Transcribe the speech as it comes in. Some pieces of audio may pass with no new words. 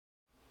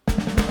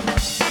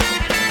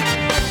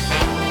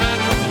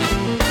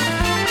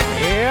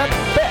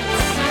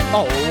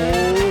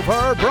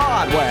Over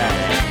Broadway.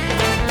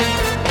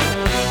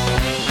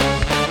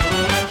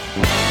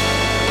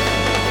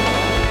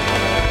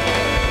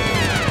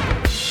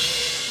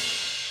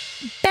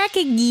 Back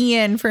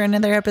again for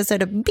another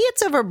episode of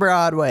Beats Over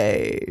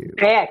Broadway.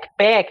 Back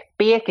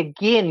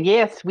again.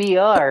 Yes, we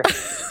are.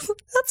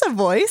 That's a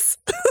voice.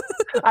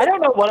 I don't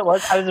know what it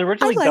was. I was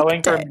originally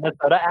going for a it.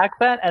 Minnesota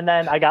accent, and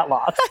then I got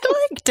lost.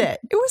 I liked it.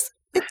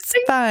 It's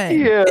fine.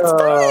 you. It's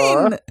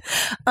fine.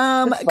 It's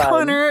fine.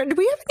 Connor, do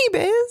we have any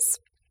biz?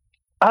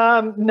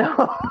 No.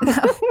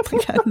 Oh my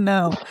God,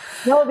 no.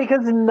 No,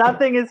 because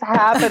nothing is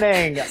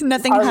happening.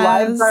 Nothing Our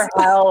has. lives are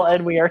hell,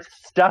 and we are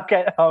stuck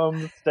at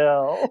home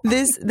still.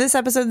 This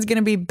episode is going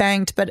to be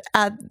banked, but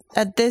at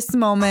this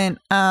moment,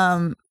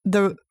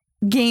 the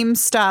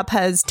GameStop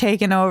has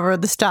taken over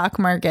the stock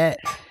market.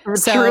 We're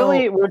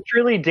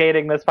truly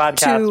dating this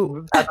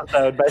podcast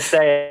episode by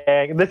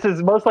saying this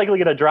is most likely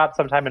going to drop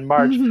sometime in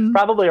March,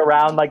 probably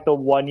around like the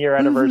 1 year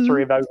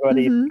anniversary of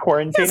everybody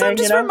quarantining. Yes, I'm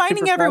just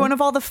reminding everyone of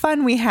all the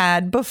fun we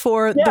had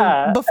before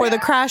the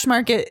crash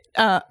market,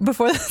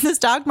 before the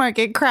stock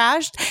market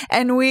crashed,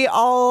 and we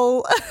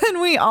all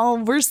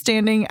were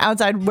standing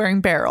outside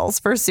wearing barrels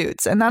for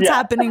suits, and that's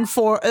happening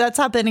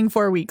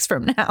 4 weeks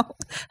from now.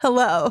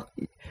 Hello.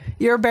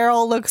 Your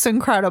barrel looks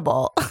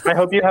incredible. I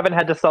hope you haven't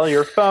had to sell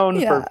your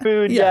phone for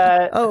food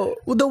yet. Oh,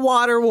 the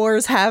water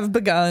wars have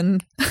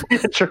begun.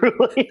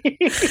 Truly.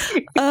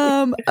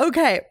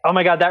 Okay. Oh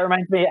my God, that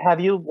reminds me.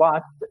 Have you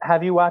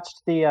watched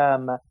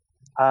the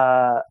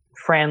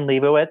Fran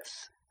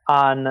Lebowitz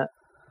on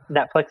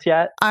Netflix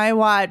yet? I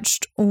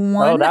watched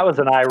one. Oh, that was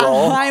an eye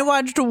roll. I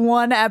watched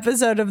one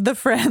episode of the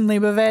Fran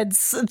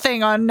Lebowitz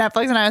thing on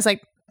Netflix, and I was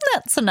like,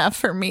 that's enough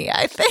for me,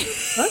 I think.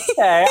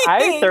 Okay,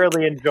 I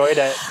thoroughly enjoyed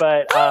it,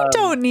 but I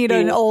don't need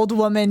an old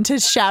woman to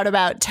shout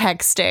about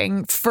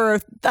texting for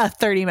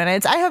 30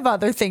 minutes. I have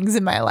other things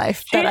in my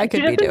life that I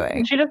could be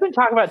doing. She doesn't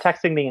talk about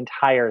texting the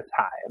entire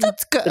time.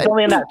 That's good. It's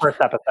only in that first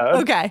episode.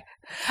 Okay.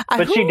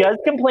 But she does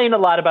complain a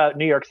lot about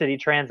New York City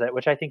transit,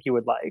 which I think you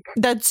would like.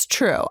 That's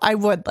true. I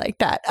would like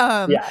that.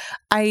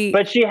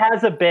 But she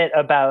has a bit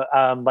about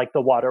like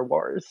the water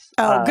wars.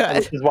 Oh, good.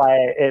 Which is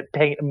why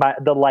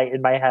the light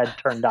in my head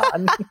turned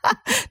on.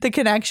 The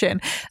connection.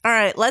 All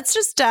right, let's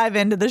just dive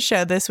into the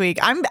show this week.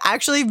 I'm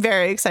actually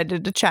very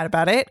excited to chat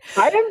about it.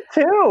 I am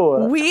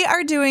too. We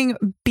are doing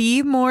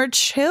Be More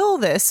Chill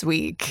this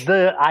week.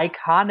 The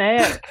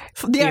iconic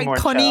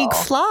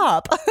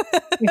flop.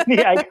 The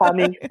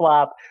iconic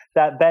flop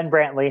that Ben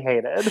Brantley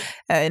hated.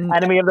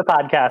 Enemy of the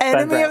podcast.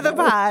 Enemy of the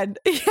pod.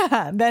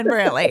 Yeah, Ben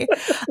Brantley.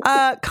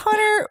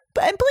 Connor,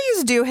 and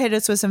please do hit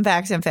us with some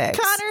facts and figs.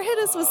 Connor, hit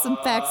us with some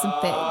facts and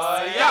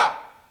figs. Yeah.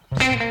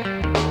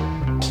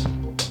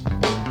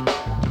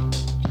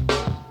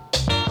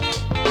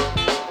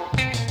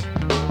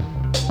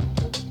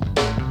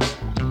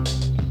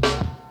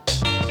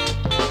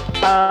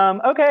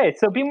 Okay,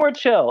 so Be More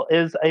Chill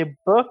has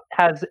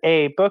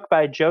a book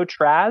by Joe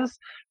Traz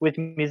with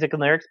music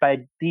and lyrics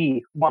by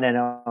the one and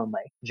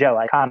only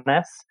Joe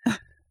Iconis.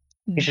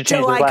 You should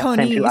change his last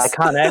name to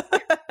Iconic.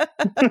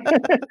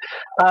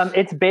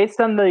 It's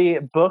based on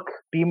the book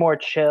Be More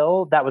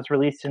Chill that was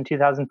released in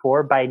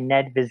 2004 by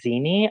Ned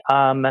Vizzini.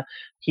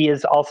 He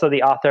is also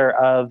the author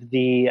of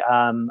the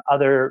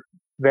other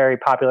very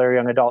popular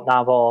young adult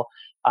novel.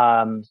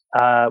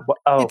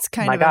 It's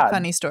kind of a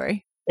funny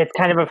story. It's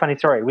kind of a funny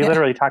story. We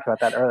literally talked about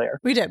that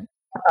earlier. We did.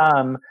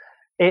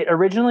 It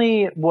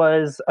originally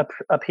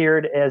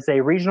appeared as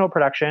a regional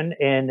production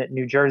in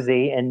New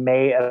Jersey in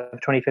May of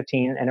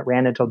 2015, and it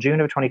ran until June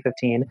of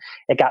 2015.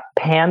 It got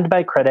panned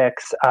by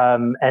critics,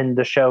 and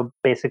the show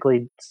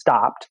basically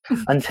stopped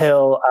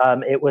until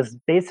it was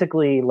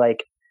basically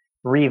like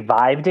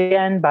revived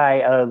again by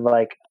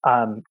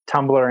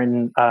Tumblr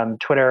and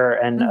Twitter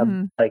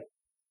and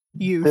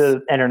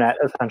the internet,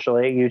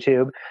 essentially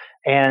YouTube,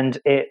 and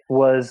it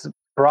was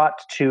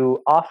brought to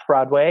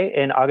Off-Broadway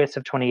in August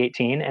of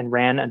 2018 and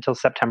ran until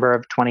September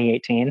of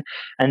 2018.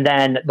 And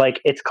then,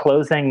 its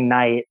closing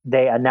night,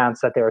 they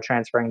announced that they were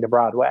transferring to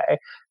Broadway,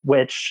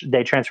 which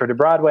they transferred to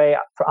Broadway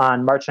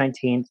on March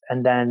 19th.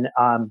 And then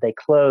they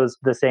closed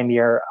the same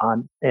year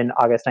in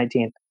August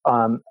 19th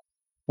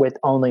with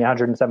only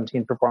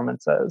 117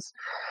 performances.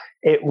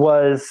 It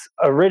was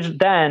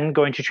then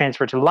going to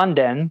transfer to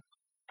London.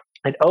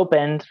 It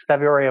opened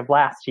February of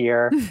last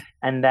year,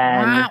 and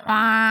then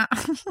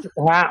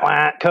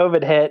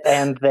COVID hit,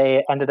 and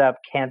they ended up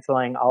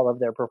canceling all of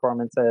their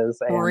performances,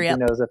 and who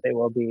knows if they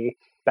will be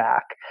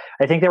back.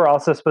 I think they were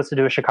also supposed to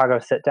do a Chicago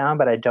sit-down,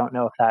 but I don't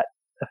know if that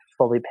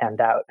fully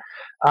panned out.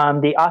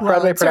 The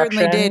Off-Broadway production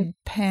certainly did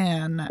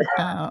pan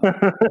out.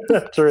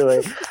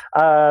 Truly.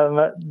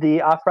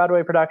 The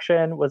Off-Broadway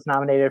production was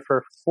nominated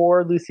for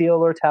 4 Lucille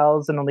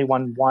Lortels and only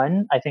won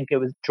 1. I think it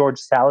was George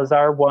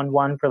Salazar won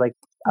 1 for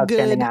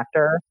Outstanding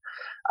Actor.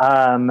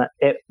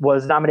 It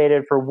was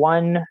nominated for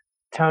 1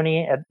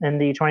 Tony in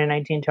the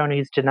 2019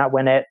 Tonys, did not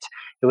win it.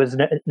 It was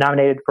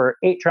nominated for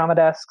 8 Drama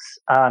Desks,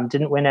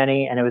 didn't win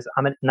any, and it was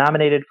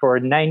nominated for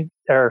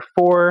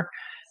 4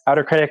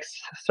 Outer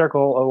Critics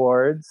Circle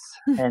Awards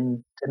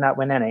and did not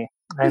win any.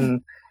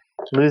 And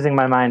losing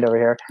my mind over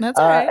here. That's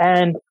all right.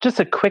 And just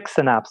a quick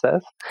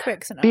synopsis.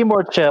 Be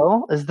More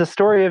Chill is the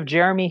story of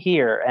Jeremy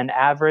Here, an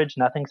average,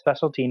 nothing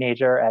special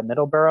teenager at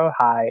Middleborough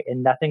High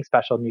in nothing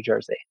special New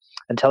Jersey,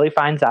 until he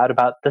finds out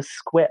about the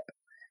Squip.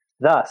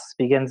 Thus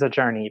begins a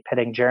journey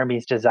pitting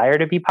Jeremy's desire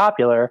to be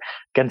popular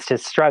against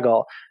his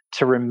struggle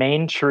to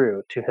remain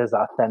true to his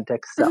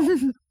authentic self.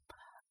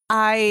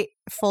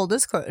 Full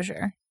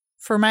disclosure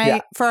for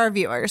our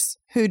viewers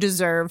who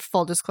deserve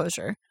full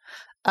disclosure.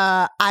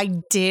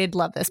 I did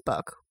love this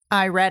book.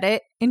 I read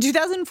it in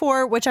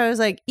 2004, which I was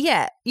like,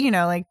 yeah,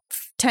 like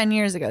 10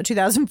 years ago,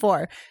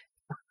 2004.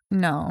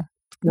 No,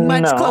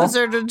 much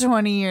closer to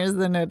 20 years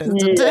than it is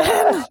to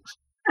 10.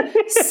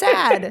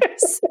 Sad.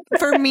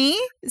 For me,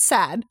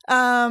 sad.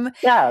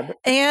 Sad.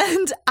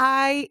 And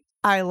I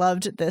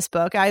loved this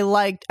book. I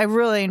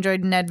really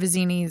enjoyed Ned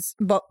Vizzini's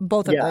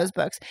both of those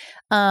books.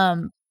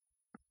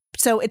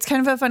 So it's kind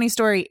of a funny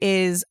story.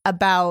 It's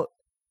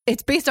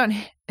based on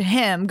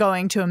him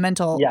going to a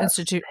mental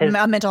institute, a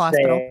mental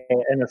hospital,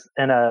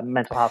 in a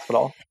mental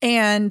hospital.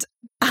 And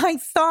I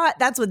thought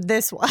that's what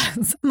this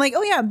was. I'm like,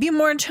 oh yeah, Be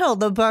More Chill,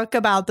 the book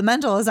about the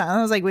mental asylum.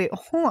 I was like, wait,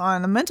 hold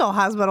on, the mental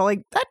hospital,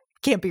 like that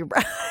can't be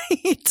right.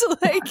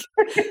 Like,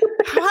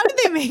 how did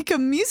they make a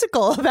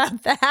musical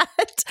about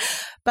that?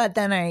 But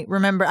then I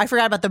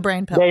forgot about the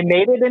brain pill. They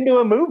made it into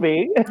a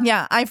movie.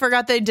 Yeah, I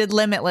forgot they did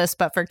Limitless,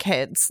 but for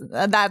kids.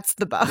 That's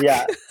the book.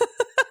 Yeah,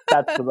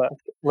 that's the book.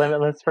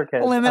 Limitless for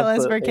kids.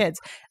 Limitless for kids.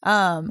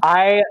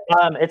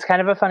 It's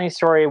kind of a funny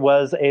story.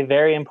 Was a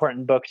very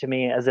important book to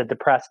me as a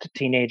depressed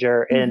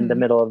teenager in the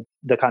middle of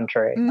the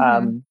country.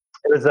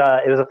 It was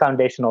a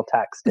foundational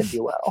text, if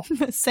you will.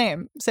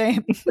 Same.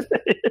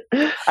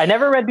 I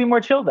never read Be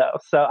More Chill though,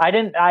 so I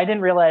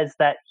didn't realize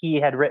that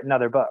he had written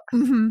other books.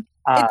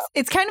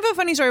 It's kind of a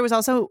funny story. It was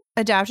also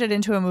adapted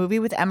into a movie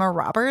with Emma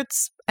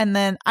Roberts, and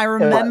then I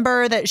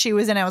remember that she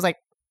was in it. I was like,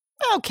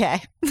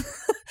 okay.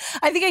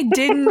 I think I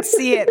didn't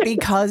see it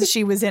because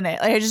she was in it.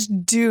 Like, I just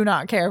do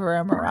not care for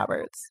Emma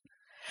Roberts.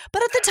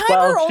 But at the time,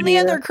 her only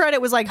other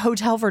credit was like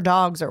Hotel for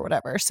Dogs or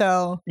whatever.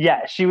 So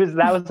yeah,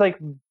 that was like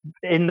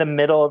in the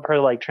middle of her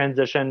like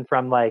transition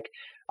from like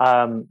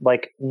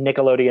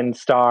Nickelodeon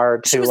star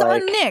to she was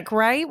like on Nick,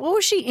 right? What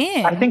was she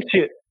in?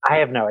 I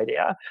have no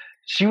idea.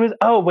 She was.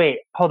 Oh wait,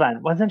 hold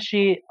on. Wasn't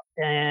she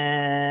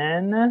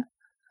in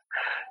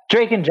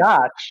Drake and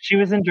Josh? She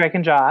was in Drake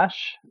and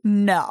Josh.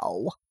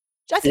 No.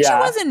 I think she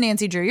was in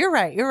Nancy Drew. You're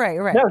right.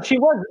 No, she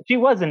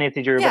was in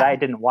Nancy Drew, but I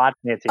didn't watch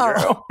Nancy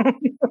Drew.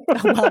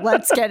 Well,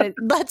 let's get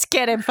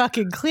it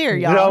fucking clear,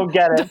 y'all. Don't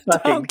get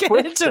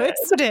it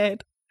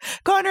twisted.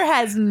 Connor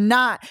has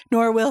not,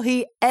 nor will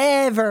he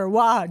ever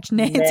watch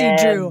Nancy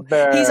Drew.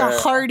 He's a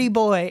Hardy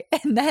boy,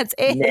 and that's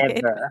it.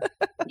 Never.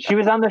 She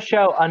was on the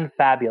show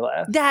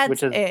Unfabulous,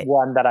 which is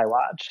one that I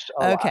watched.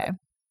 Okay.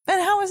 And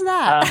how was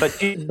that? But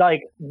she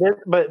like this,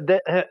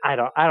 I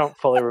don't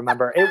fully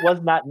remember. It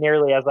was not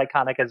nearly as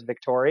iconic as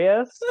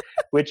Victorious,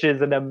 which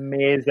is an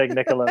amazing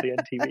Nickelodeon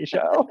TV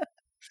show.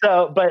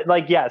 So, but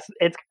like, yes,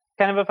 it's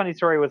kind of a funny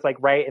story. It was like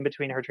right in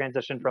between her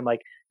transition from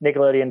like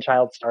Nickelodeon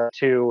child star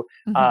to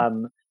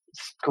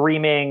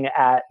screaming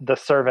at the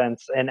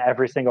servants in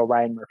every single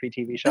Ryan Murphy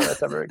TV show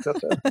that's ever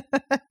existed.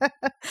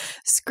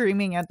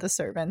 Screaming at the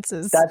servants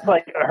that's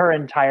like her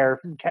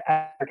entire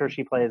character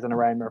she plays in a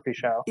Ryan Murphy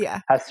show.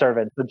 Yeah, has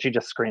servants and she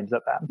just screams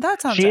at them.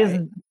 That sounds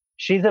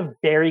she's a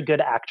very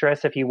good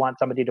actress if you want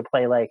somebody to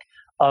play like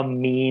a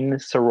mean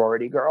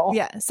sorority girl.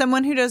 Yeah,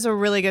 someone who does a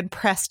really good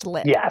pressed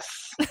lip.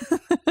 Yes.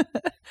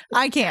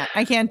 I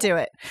can't do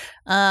it.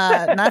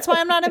 And that's why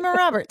I'm not Emma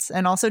Roberts.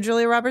 And also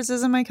Julia Roberts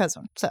isn't my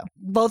cousin. So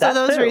both of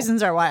those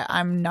reasons are why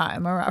I'm not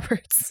Emma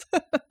Roberts.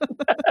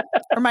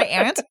 Or my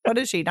aunt. What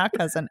is she? Not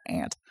cousin,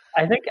 aunt.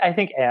 I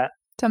think aunt.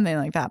 Something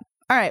like that.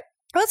 All right.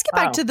 Let's get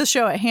back to the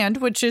show at hand,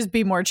 which is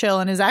Be More Chill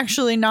and is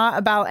actually not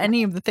about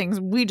any of the things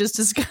we just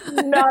discussed.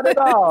 Not at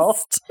all.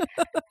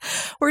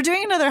 We're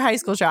doing another high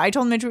school show. I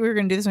told Mitch we were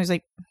going to do this, and he's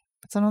like,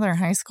 it's another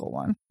high school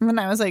one. And then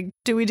I was like,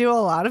 do we do a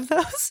lot of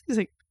those? He's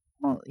like,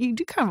 well, you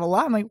do kind of a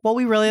lot. I'm like, well,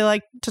 we really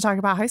like to talk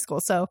about high school.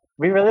 So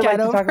we really like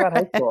to talk about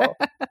high school.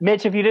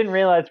 Mitch, if you didn't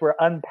realize, we're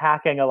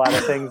unpacking a lot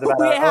of things about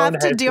we have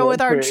to deal with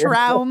our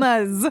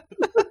traumas.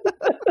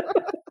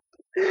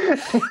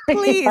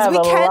 Please, we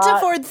can't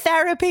afford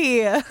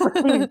therapy.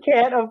 We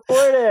can't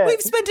afford it.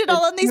 We've spent it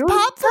all on these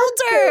pop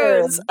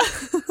filters.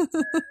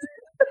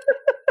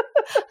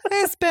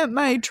 I spent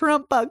my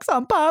Trump bucks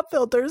on pop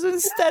filters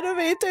instead of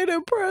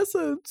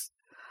antidepressants.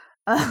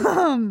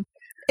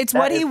 It's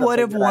what he would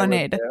have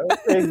wanted.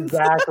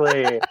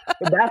 Exactly.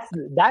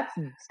 That's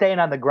staying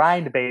on the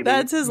grind, baby.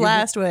 That's his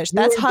last wish.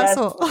 That's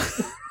hustle.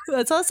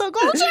 That's hustle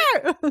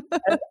culture.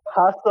 That's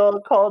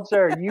hustle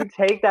culture. You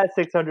take that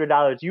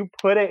 $600, you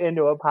put it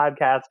into a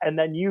podcast, and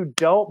then you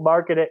don't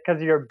market it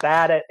because you're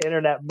bad at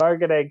internet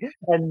marketing,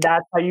 and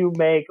that's how you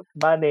make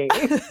money.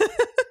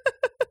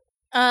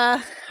 All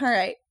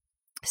right.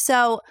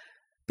 So,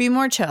 Be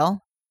More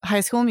Chill,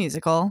 High School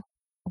Musical.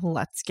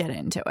 Let's get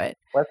into it.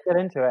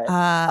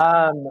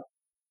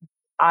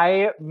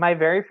 My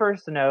very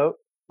first note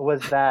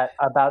was that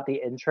about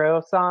the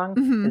intro song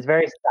Mhm. is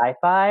very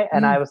sci-fi,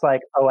 and I was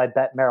like, oh, I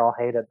bet Meryl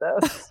hated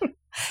this.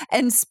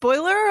 And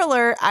spoiler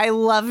alert, I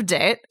loved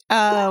it,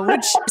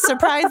 which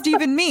surprised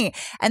even me.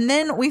 And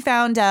then we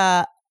found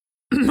a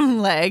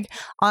leg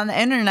on the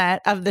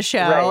internet of the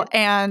show, Right.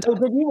 and Oh,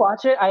 did you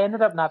watch it? I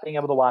ended up not being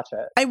able to watch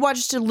it. I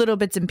watched little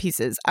bits and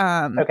pieces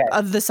Okay.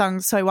 of the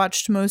songs. So I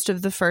watched most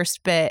of the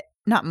first bit,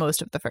 not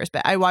most of the first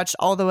bit. I watched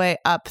all the way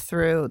up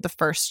through the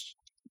first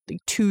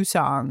two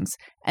songs,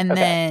 and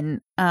Okay. then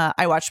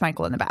I watched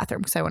Michael in the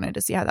bathroom because I wanted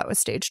to see how that was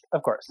staged.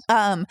 Of course.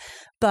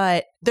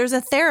 But there's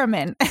a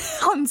theremin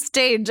on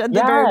stage at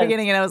the very Yes.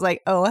 beginning, and I was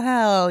like, oh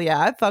hell yeah,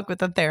 I fuck with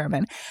the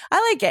theremin.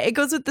 I like it. It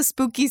goes with the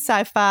spooky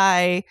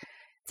sci-fi.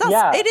 It's also,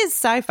 Yeah. it is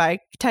sci-fi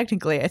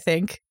technically, I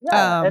think.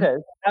 Yeah, it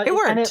is. it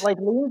worked. And it like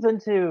leans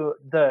into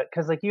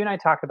because like you and I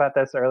talked about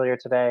this earlier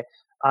today,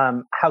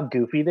 how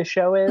goofy the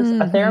show is. A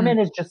Mhm.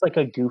 theremin is just like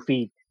a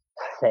goofy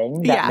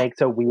thing that Yeah.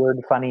 makes a weird,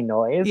 funny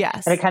noise.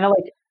 Yes. And it kind of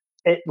like,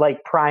 it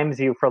like primes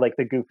you for like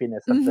the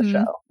goofiness of the Mhm.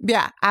 show.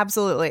 Yeah,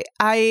 absolutely.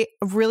 I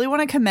really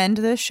want to commend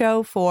this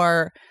show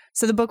for.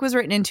 So the book was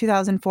written in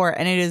 2004,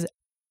 and it is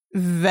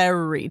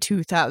very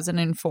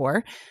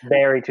 2004.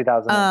 Very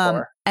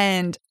 2004.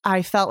 And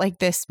I felt like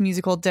this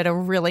musical did a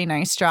really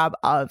nice job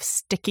of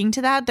sticking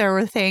to that. There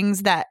were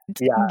things that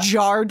Yeah.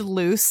 jarred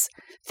loose,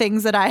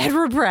 things that I had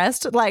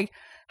repressed, like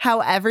how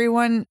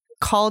everyone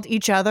called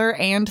each other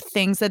and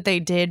things that they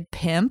did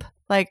pimp.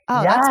 Like,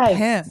 oh, that's Yes.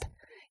 pimp.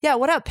 Yeah,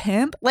 what up,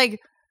 pimp? Like,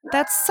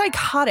 that's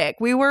psychotic.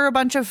 We were a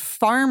bunch of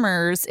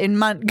farmers in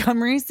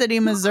Montgomery City,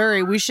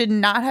 Missouri. We should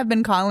not have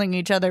been calling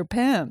each other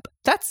pimp.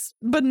 That's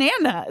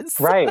bananas.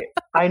 Right.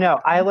 I know.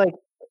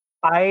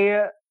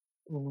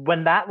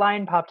 When that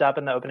line popped up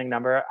in the opening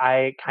number,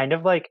 I kind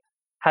of like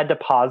had to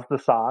pause the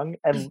song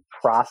and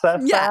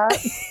process Yeah.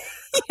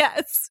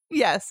 that.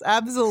 Yes,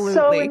 absolutely.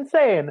 So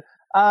insane.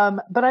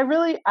 But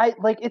I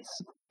like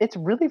it's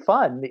really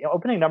fun. The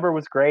opening number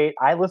was great.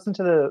 I listened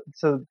to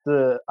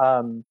the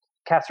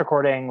cast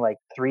recording like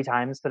 3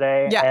 times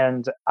today. Yeah.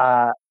 And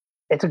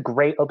it's a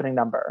great opening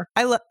number.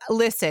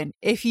 Listen,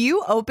 if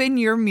you open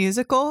your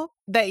musical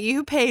that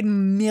you paid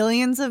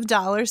millions of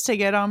dollars to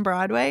get on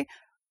Broadway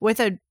with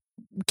a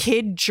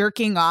kid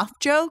jerking off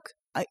joke,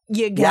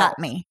 you got Yes.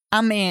 me.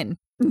 I'm in.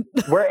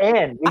 We're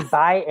in. We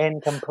buy in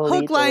completely.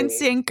 Hook, line,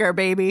 sinker,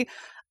 baby.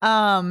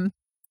 And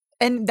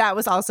that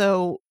was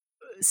also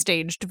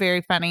staged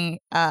very funny.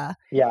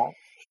 Yeah.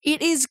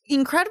 It is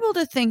incredible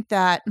to think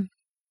that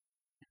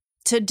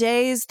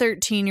today's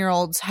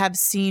 13-year-olds have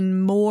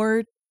seen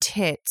more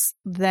tits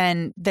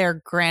than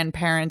their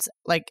grandparents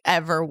like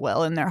ever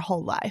will in their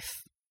whole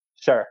life.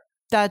 Sure.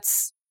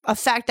 That's a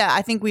fact that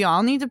I think we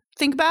all need to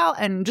think about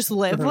and just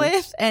live Mhm.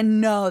 with, and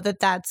know that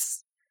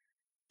that's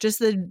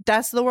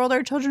the world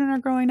our children are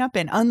growing up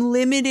in.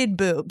 Unlimited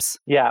boobs.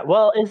 Yeah.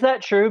 Well, is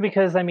that true?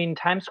 Because I mean,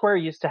 Times Square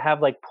used to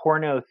have like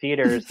porno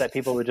theaters that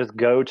people would just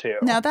go to.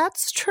 Now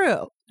that's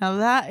true. Now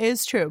that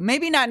is true.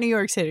 Maybe not New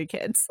York City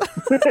kids.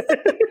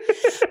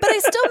 But I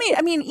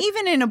still mean,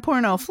 even in a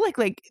porno flick,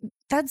 like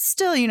that's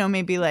still,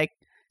 maybe like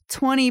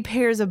 20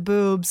 pairs of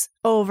boobs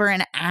over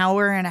an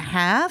hour and a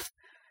half.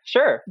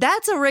 Sure.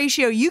 That's a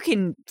ratio you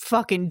can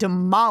fucking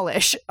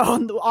demolish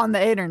on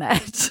the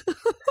internet.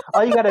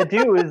 All you got to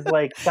do is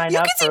like sign You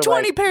up can see for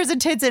 20 like, pairs of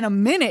tits in a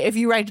minute if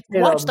you In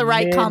watch a the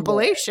right minute.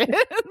 compilations.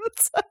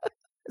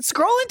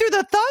 Scrolling through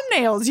the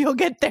thumbnails, you'll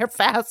get there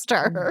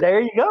faster. there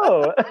you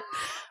go.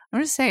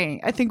 I'm just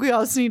saying, I think we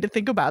all just need to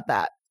think about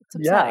that. It's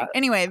upsetting. Yeah.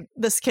 Anyway,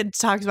 this kid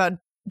talks about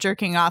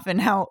jerking off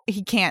and how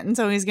he can't, and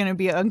so he's going to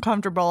be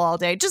uncomfortable all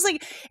day. Just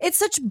like, it's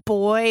such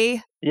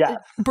boy Yes.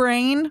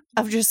 brain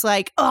of just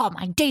like, oh,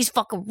 my day's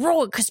fucking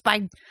ruined because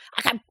I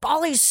got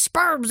all these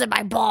sperms in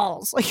my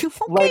balls. Like, okay,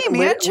 Like,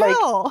 man, like-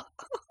 chill.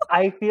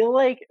 I feel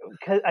like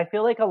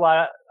a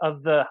lot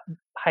of the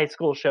high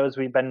school shows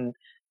we've been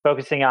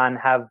focusing on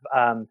have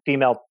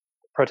female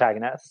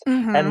protagonists.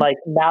 Mhm. And like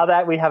now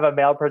that we have a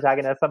male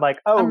protagonist, I'm like,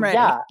 oh I'm ready.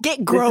 yeah,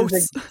 Get gross.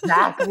 this is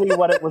exactly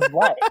what it was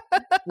like.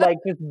 Like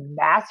just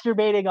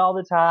masturbating all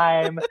the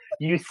time.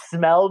 You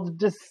smelled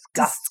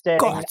disgusting.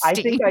 I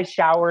think Disgusting. I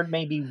showered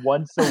maybe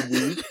once a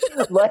week.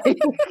 Like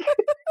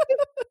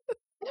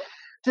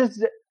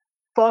just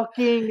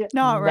fucking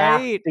Not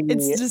right. nasty.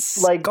 It's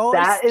disgusting. Like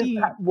that is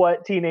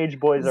what teenage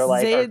boys are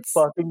like. Are It's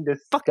fucking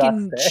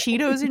fucking disgusting.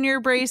 Cheetos in your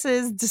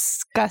braces.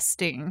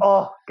 Disgusting.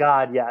 Oh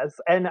God, yes.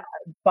 And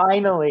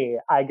finally,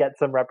 I get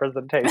some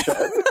representation.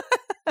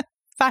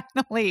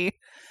 Finally,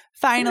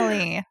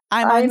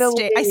 I'm on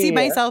stage. I see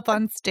Finally. myself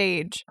on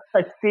stage.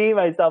 I see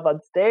myself on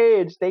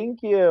stage. Thank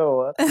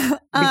you.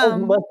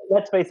 Because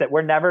let's face it,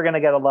 we're never going to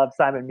get a Love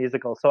Simon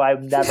musical, so I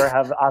never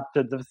have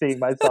options of seeing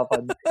myself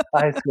on a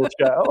high school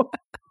show.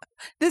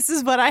 This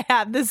is what I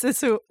have. This is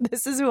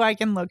who I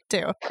can look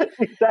to.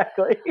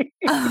 Exactly.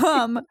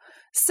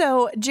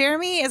 So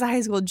Jeremy is a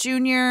high school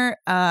junior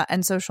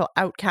and social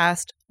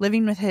outcast,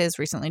 living with his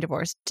recently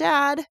divorced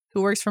dad,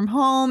 who works from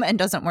home and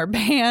doesn't wear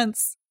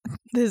pants.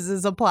 this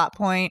is a plot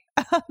point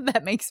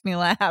that makes me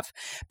laugh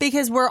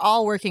because we're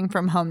all working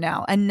from home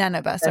now and none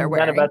of us are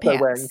wearing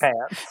pants.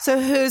 So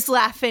who's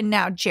laughing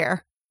now,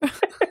 Jer?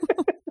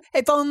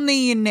 If only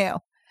you knew.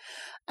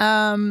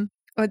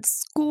 At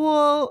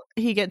school,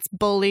 he gets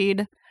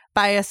bullied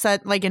by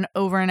an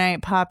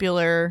overnight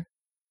popular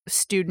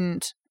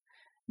student,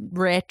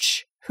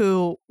 Rich,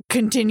 who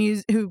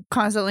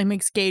constantly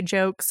makes gay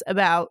jokes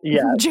about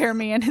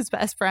Jeremy and his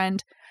best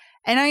friend.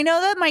 And I know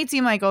that might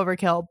seem like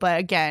overkill, but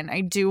again,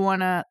 I do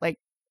want to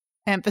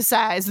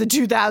emphasize the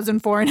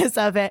 2004-ness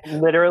of it.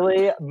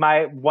 Literally,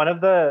 one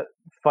of the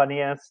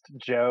funniest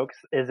jokes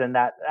is in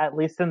that, at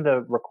least in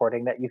the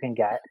recording that you can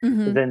get,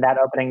 is in that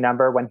opening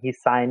number when he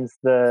signs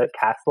the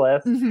cast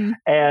list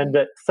and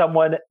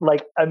someone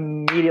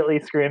immediately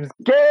screams,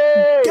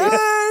 "Gay!"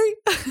 Gay!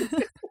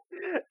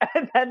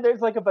 And then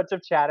there's a bunch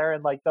of chatter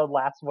and the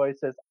last voice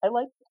is, "I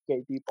like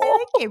gay people." I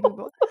like gay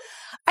people.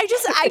 I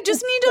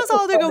just need us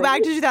all to go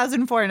back to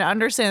 2004 and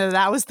understand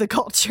that was the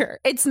culture.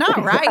 It's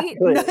not right.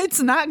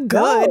 It's not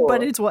good,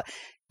 but it's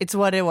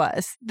what it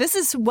was. This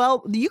is,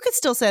 you could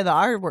still say the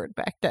R word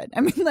back then.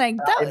 I mean,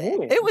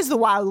 it was the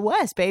Wild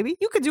West, baby.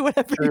 You could do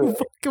whatever you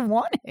fucking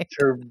wanted.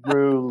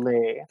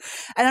 Truly.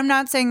 And I'm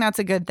not saying that's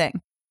a good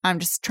thing. I'm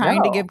just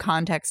trying to give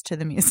context to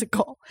the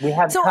musical. We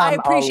have come I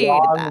appreciate a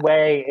long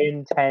way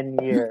in 10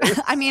 years.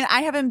 I mean,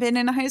 I haven't been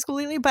in a high school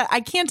lately, but I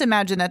can't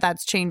imagine that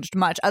that's changed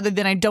much other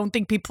than I don't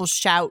think people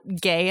shout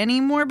gay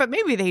anymore, but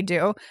maybe they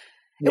do.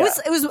 It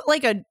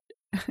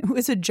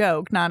was a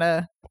joke, not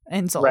a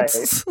insult. Right.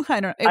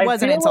 It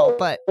was an insult,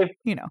 but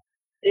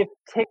If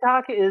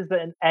TikTok is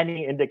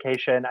any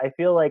indication, I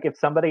feel like if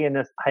somebody in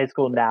this high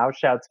school now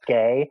shouts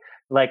gay,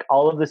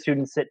 all of the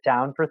students sit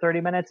down for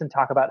 30 minutes and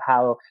talk about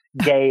how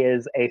gay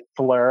is a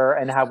slur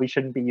and how we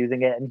shouldn't be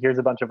using it. And here's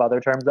a bunch of other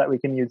terms that we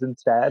can use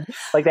instead.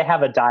 They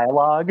have a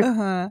dialogue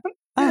that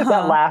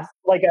lasts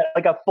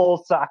a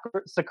full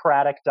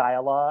Socratic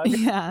dialogue.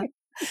 Yeah.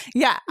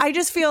 Yeah. I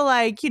just feel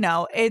like,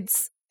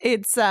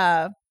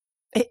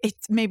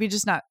 it's maybe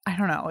just not, I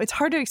don't know. It's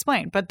hard to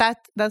explain, but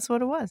that's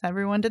what it was.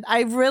 Everyone did.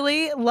 I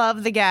really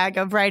love the gag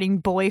of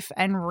writing Boif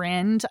and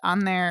Rind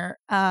on their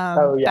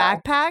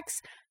backpacks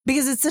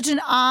because it's such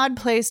an odd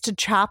place to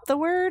chop the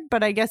word,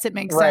 but I guess it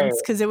makes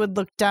sense because it would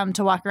look dumb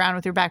to walk around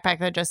with your backpack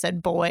that just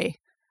said boy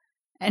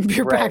and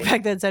your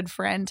backpack that said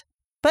friend.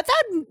 But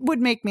that would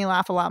make me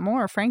laugh a lot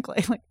more,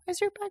 frankly. Why does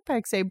your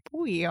backpack say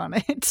boy on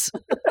it?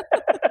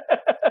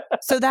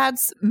 So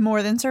that's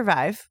More Than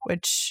Survive,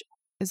 which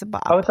is a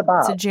bop. Oh, it's a bop.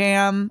 It's a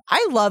jam.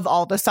 I love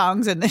all the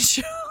songs in this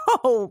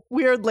show.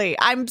 Weirdly,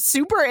 I'm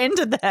super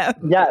into them.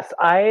 Yes,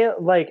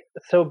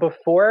 so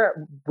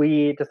before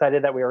we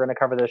decided that we were going to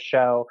cover this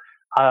show,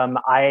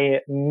 I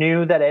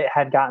knew that it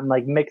had gotten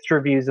mixed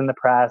reviews in the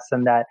press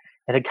and that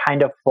it had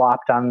kind of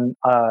flopped on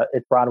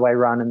its Broadway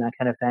run and that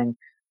kind of thing.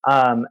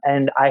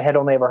 And I had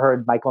only ever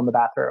heard Michael in the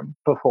Bathroom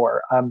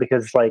before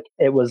because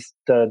it was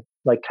the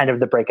kind of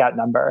the breakout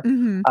number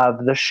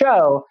of the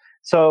show.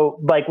 So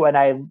when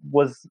I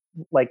was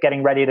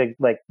getting ready to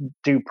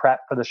do prep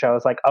for the show, I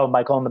was oh,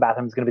 Michael in the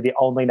Bathroom is going to be the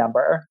only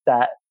number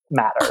that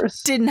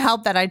matters. Didn't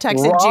help that I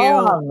texted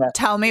you,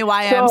 tell me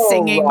why I'm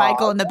singing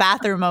Michael in the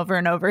Bathroom over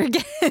and over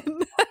again.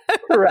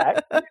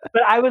 Correct.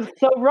 But I was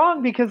so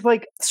wrong because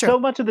so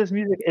much of this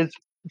music is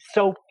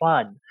so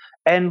fun.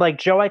 And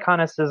Joe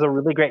Iconis does a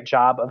really great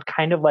job of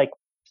kind of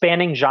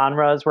spanning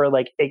genres where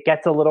it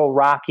gets a little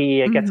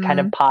rocky, it gets kind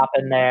of pop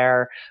in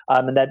there.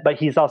 But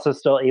he's also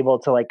still able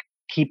to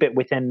keep it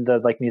within the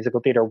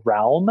musical theater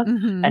realm.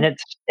 And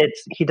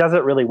he does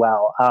it really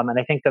well. And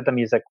I think that the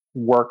music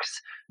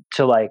works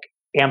to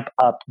amp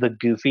up the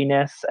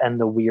goofiness and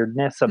the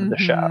weirdness of the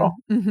show.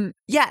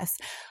 Yes.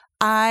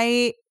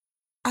 I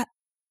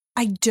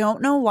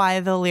don't know why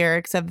the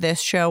lyrics of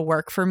this show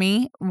work for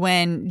me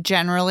when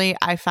generally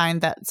I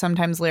find that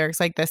sometimes lyrics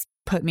like this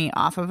put me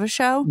off of a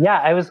show. Yeah,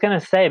 I was going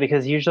to say,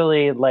 because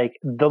usually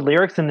the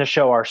lyrics in the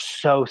show are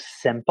so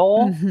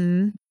simple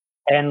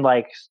and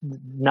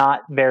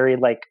not very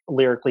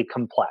lyrically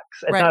complex.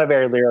 It's not a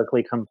very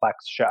lyrically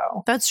complex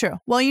show. That's true.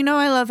 Well,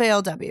 I love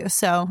ALW,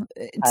 so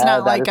it's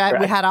not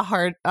we had a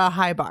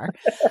high bar.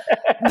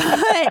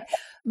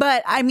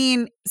 but I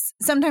mean,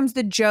 sometimes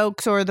the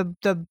jokes or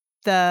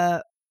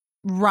the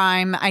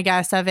rhyme, I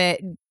guess, of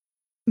it,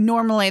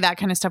 normally that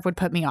kind of stuff would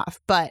put me off.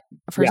 But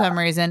for some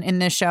reason in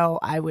this show,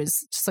 I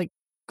was just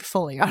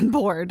fully on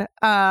board.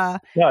 No, I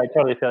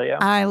totally feel you.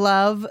 I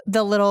love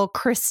the little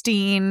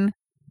Christine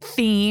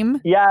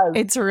theme. Yeah.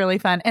 It's really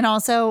fun. And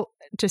also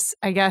just,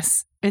 I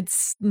guess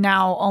it's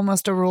now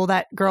almost a rule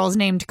that girls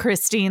named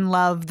Christine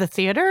love the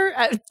theater.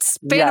 It's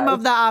Phantom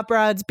of the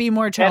Opera. It's Be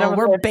More Chill.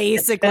 We're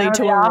basically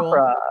to a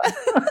rule.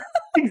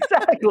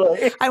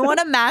 Exactly. I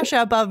want a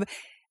mashup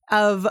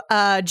of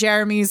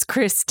Jeremy's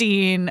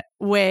Christine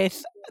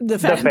with the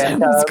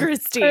Phantom's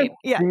Christine.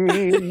 Yeah.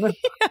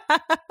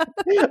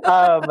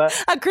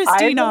 A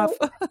Christine off.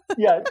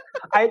 Yeah.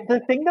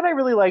 The thing that I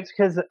really liked,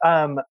 because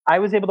I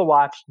was able to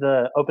watch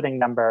the opening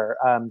number.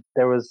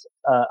 There was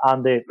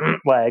on the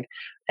leg,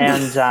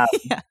 and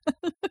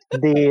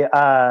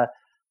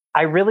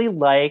I really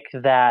like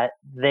that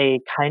they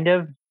kind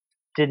of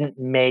didn't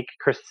make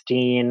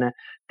Christine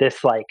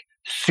this like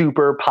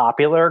super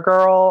popular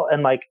girl,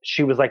 and like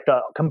she was like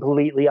the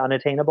completely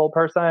unattainable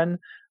person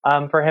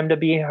for him to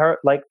be her,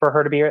 like for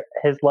her to be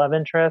his love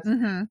interest.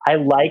 Mm-hmm. I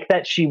like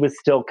that she was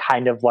still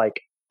kind of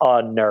like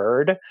a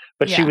nerd,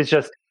 but she was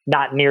just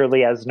not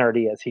nearly as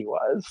nerdy as he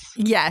was.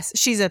 Yes,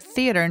 she's a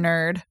theater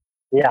nerd.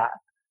 Yeah.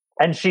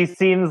 And she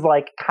seems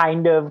like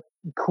kind of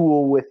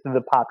cool with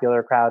the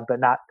popular crowd, but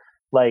not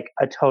like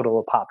a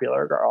total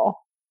popular girl.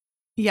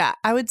 Yeah,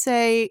 I would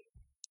say,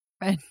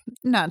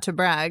 not to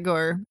brag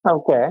or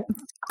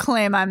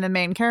claim I'm the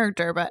main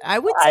character, but I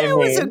would say I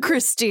was a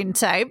Christine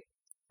type.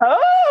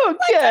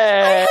 Okay.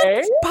 I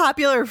had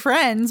popular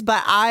friends,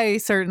 but I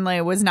certainly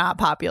was not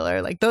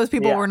popular. Like those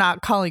people were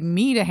not calling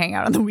me to hang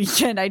out on the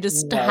weekend. I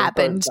just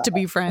happened to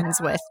be friends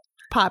with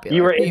popular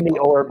You were people. in the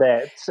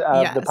orbit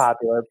of the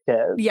popular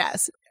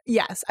kids.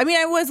 Yes. I mean,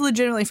 I was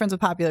legitimately friends with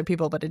popular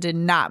people, but it did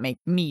not make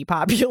me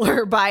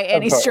popular by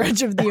any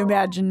stretch of the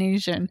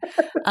imagination.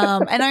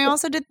 And I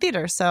also did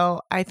theater,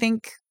 so I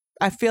think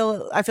I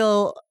feel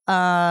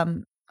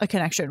a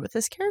connection with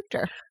this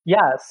character.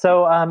 Yeah.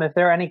 So if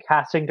there are any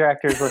casting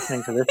directors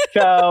listening to this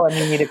show and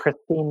you need a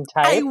Christine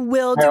type, I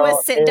will do a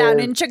sit down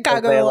in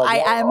Chicago. Available. I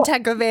am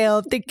tech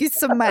avail. Thank you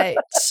so much.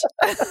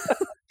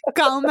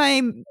 Call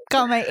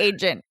my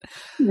agent.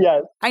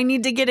 Yes. I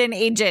need to get an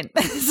agent.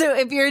 So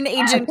if you're an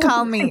agent,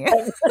 call me.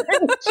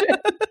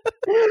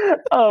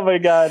 Oh my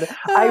God.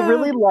 I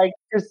really liked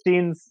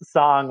Christine's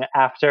song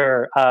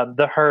after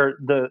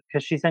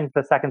because she sings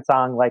the second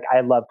song, like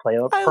I love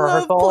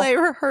play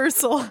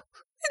rehearsal.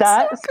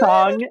 That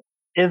song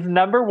is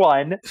number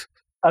one,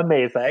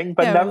 amazing,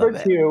 but number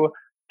two,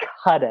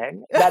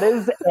 cutting. That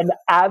is an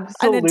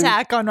absolute an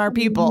attack on our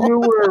people.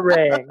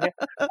 Ring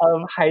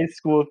of high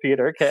school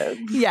theater kids.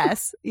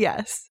 Yes.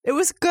 It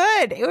was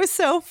good. It was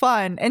so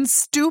fun and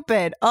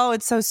stupid. Oh,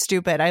 it's so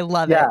stupid. I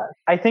love it. Yeah.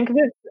 I think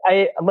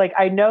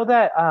I know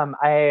that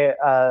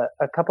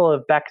a couple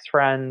of Beck's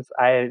friends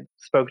I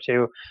spoke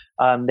to,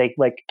 they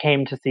like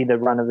came to see the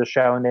run of the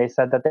show and they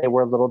said that they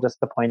were a little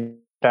disappointed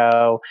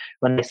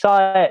when they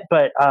saw it,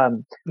 but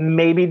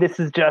maybe this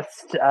is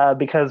just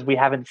because we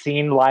haven't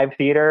seen live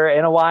theater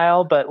in a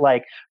while, but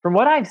like from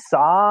what I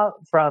saw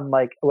from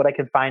like what I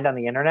could find on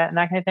the internet and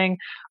that kind of thing,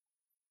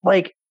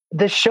 like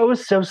the show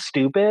is so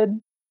stupid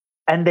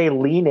and they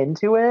lean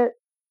into it.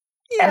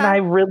 Yeah. And I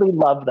really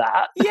love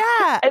that.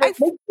 Yeah. And it makes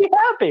me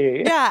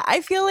happy. Yeah.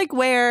 I feel like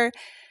where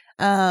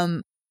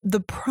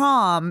the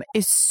prom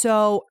is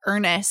so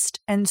earnest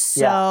and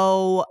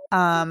so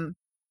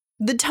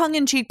the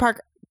tongue-in-cheek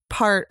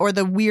part or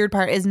the weird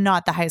part is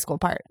not the high school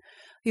part.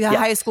 The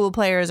high school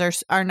players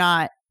are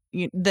not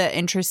the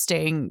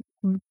interesting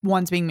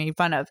ones being made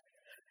fun of.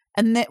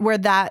 And where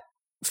that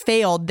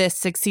failed, this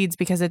succeeds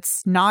because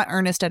it's not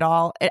earnest at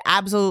all. It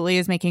absolutely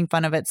is making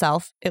fun of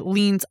itself. It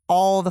leans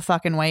all the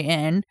fucking way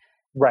in.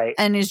 Right.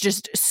 And is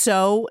just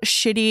so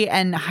shitty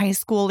and high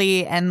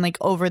schooly and like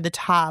over the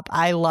top.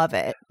 I love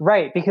it.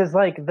 Right. Because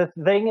like the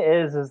thing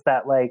is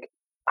that like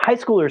high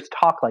schoolers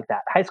talk like that.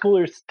 High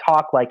schoolers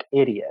talk like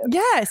idiots.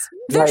 Yes.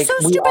 They're like, so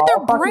stupid.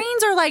 Their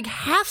brains are like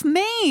half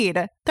made.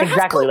 They're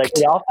exactly. Like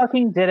we all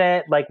fucking did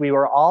it. Like we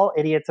were all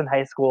idiots in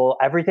high school.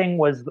 Everything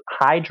was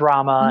high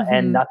drama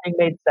and nothing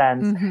made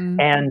sense.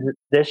 And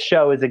this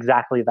show is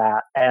exactly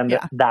that. And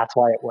that's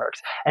why it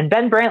works. And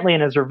Ben Brantley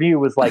in his review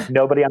was like,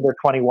 nobody under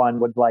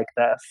 21 would like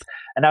this.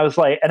 And I was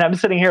like, and I'm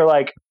sitting here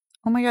like,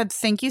 oh my God,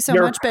 thank you so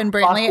much, Ben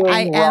Brantley.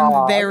 I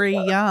am very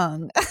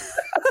young.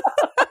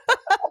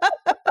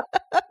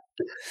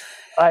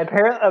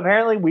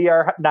 Apparently we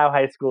are now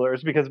high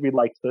schoolers because we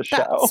liked the show.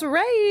 That's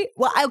right.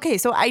 Well, okay,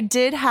 so I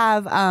did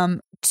have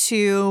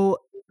two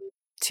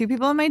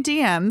people in my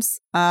DMs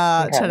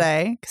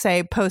today because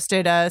I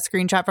posted a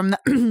screenshot from the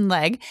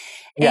leg,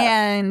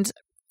 and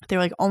they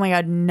were like, "Oh my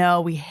God,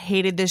 no, we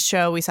hated this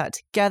show. We saw it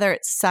together.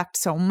 It sucked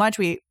so much.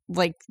 We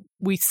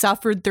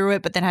suffered through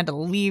it, but then had to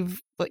leave.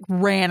 Like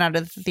ran out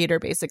of the theater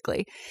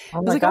basically." I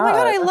was like, "Oh my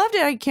God, I loved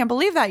it. I can't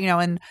believe that."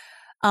 And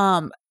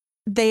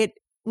they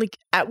like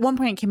at one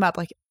point it came up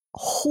like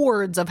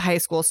hordes of high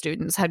school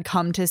students had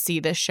come to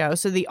see this show.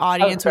 So the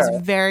audience was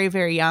very,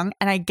 very young.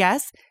 And I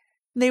guess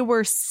they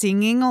were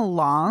singing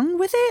along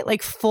with it,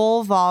 like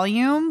full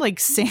volume, like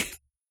sing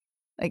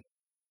like,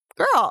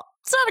 girl,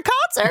 it's not a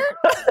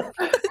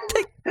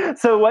concert.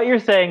 So what you're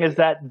saying is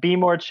that Be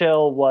More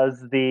Chill was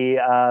the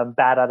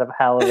bat out of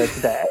hell of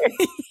its day.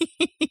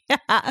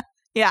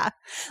 Yeah.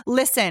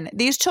 Listen,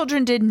 these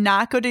children did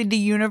not go to the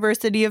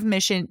University of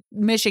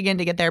Michigan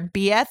to get their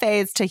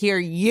BFAs to hear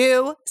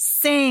you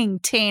sing,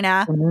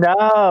 Tina.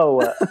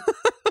 No.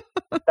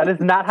 That is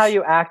not how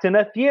you act in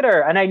a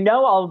theater. And I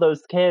know all of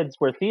those kids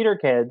were theater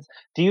kids.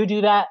 Do you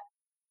do that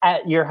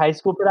at your high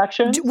school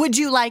productions? Would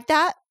you like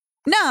that?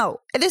 No,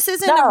 this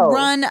isn't a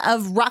run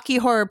of Rocky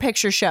Horror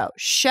Picture Show.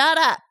 Shut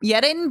up. You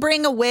didn't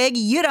bring a wig.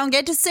 You don't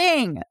get to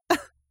sing.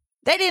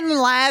 They didn't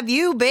lab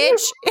you,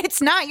 bitch.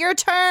 It's not your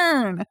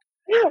turn.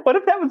 What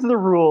if that was the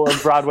rule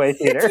of Broadway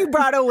theater? If you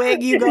brought a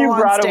wig, you if go you on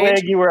brought stage. a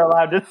wig, you were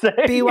allowed to say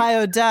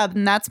BYO dub,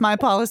 and that's my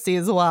policy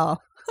as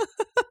well.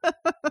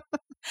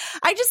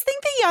 I just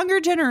think the younger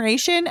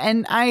generation,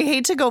 and I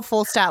hate to go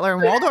full Statler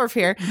and Waldorf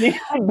here.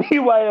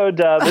 BYO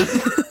dub is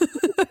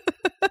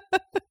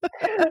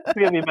it's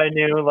gonna be my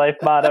new life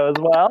motto as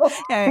well.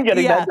 I'm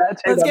getting that tattooed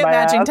let's on get my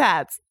matching ass.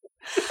 tats.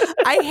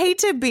 I hate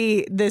to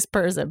be this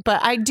person,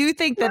 but I do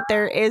think that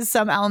there is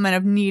some element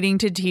of needing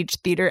to teach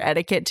theater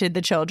etiquette to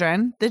the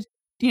children.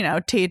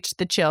 Teach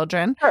the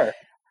children. Sure.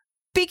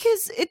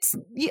 Because it's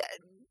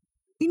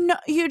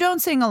you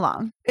don't sing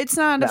along. It's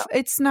not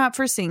it's not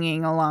for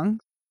singing along.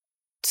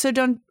 So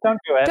don't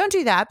do it. Don't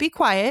do that. Be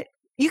quiet.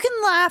 You can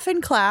laugh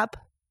and clap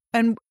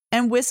and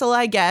whistle,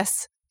 I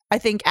guess. I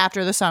think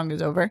after the song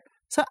is over.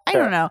 So I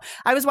don't know.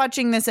 I was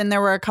watching this and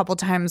there were a couple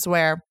times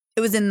where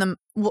it was in the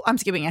I'm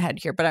skipping ahead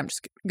here, but I'm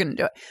just going to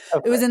do it.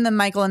 Okay. It was in the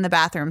Michael in the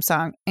Bathroom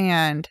song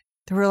and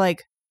there were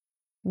like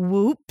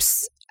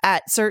whoops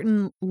at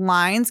certain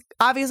lines,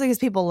 obviously because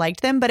people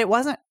liked them, but it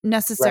wasn't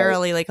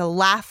necessarily like a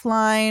laugh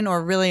line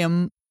or really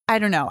I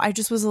don't know. I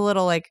just was a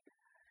little like,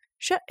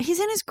 he's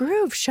in his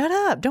groove. Shut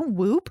up. Don't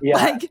whoop. Yeah.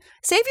 Like,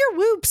 save your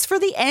whoops for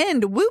the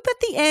end. Whoop at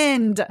the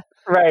end.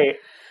 Right.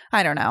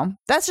 I don't know.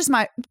 That's just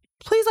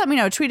please let me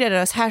know. Tweet at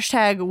us.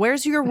 #,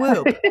 where's your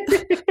whoop?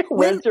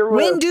 Where's your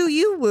whoop? When do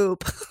you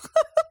whoop?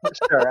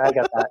 Sure, I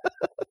got that.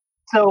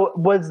 So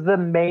was the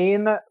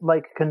main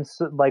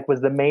was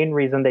the main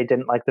reason they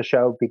didn't like the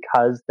show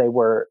because they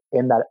were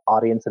in that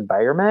audience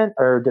environment,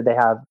 or did they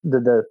have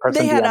the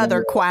person? They had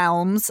other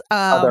qualms.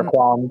 Other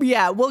qualms.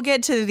 Yeah, we'll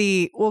get to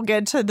the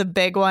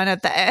big one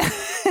at the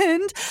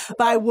end.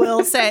 But I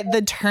will say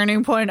the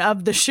turning point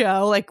of the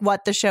show, like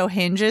what the show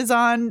hinges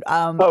on.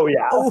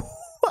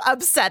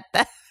 Upset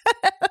them.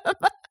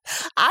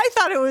 I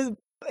thought it was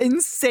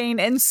insane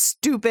and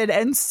stupid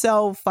and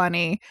so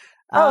funny.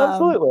 Oh,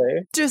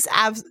 absolutely.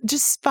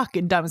 Just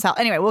fucking dumb as hell.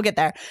 Anyway, we'll get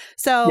there.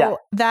 So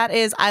that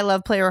is I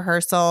Love Play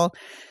Rehearsal.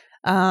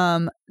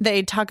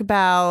 They talk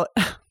about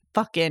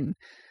fucking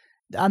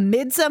A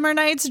Midsummer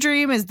Night's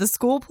Dream is the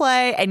school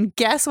play. And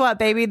guess what,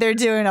 baby? They're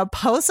doing a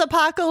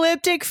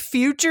post-apocalyptic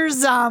future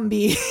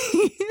zombie.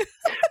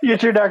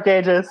 Future Dark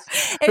Ages.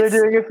 They're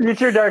doing a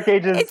Future Dark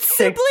Ages. It's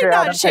simply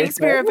not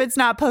Shakespeare if it's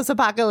not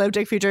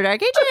post-apocalyptic Future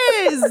Dark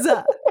Ages.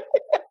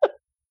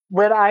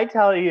 When I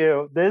tell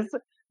you this,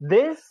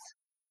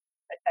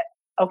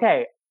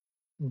 okay,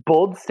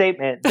 bold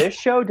statement. This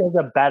show does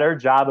a better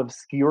job of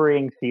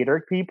skewering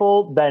theater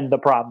people than The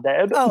Prom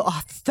did. Oh,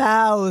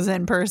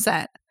 1,000%.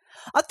 1,000%.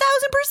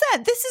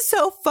 This is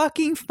so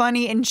fucking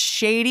funny and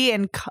shady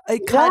and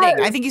cutting. Yes.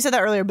 I think you said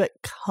that earlier, but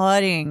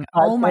cutting.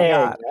 Oh my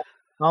God.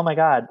 Oh my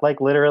God.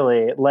 Like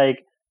literally,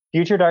 like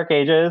Future Dark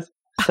Ages,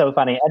 so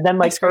funny. And then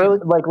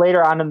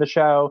later on in the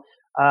show,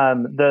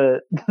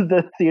 the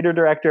theater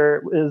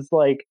director is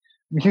like,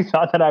 you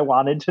thought that I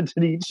wanted to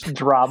teach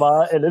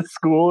drama in a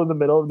school in the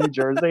middle of New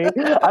Jersey?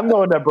 I'm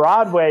going to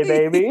Broadway,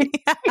 baby.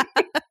 Yeah.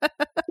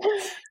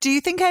 Do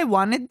you think I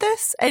wanted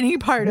this? Any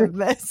part of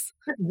this?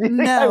 Do you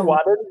think I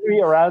wanted to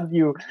be around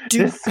you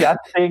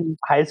disgusting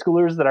high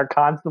schoolers that are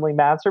constantly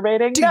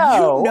masturbating? Do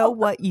you know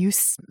what you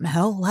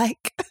smell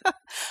like?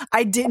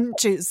 I didn't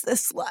choose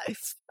this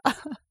life.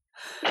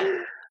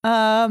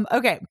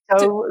 Okay.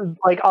 So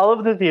like all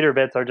of the theater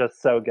bits are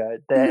just so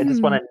good. I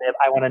just want to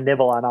I want to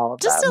nibble on all of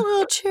them. Just a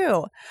little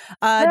chew.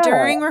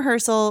 During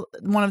rehearsal,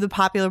 one of the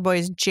popular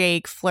boys,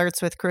 Jake,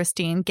 flirts with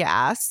Christine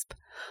Gasp,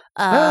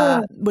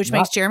 which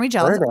makes Jeremy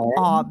jealous,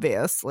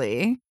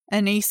 obviously.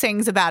 And he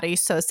sings about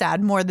he's so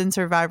sad, more than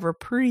Survivor.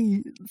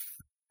 Please.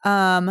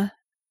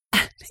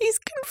 He's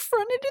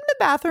confronted in the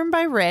bathroom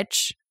by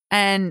Rich.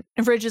 And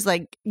Rich is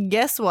like,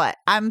 guess what?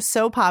 I'm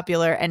so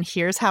popular and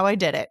here's how I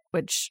did it,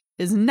 which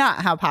is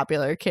not how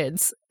popular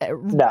kids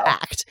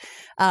act.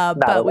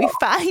 But we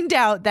find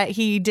out that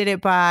he did it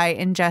by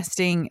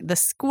ingesting the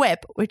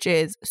SQUIP, which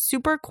is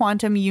Super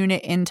Quantum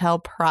Unit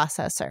Intel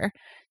Processor.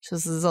 So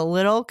this is a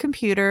little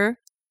computer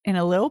in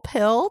a little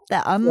pill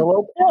that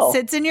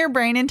sits in your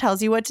brain and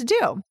tells you what to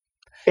do.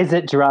 Is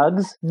it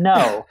drugs?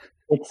 No,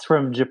 it's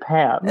from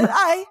Japan.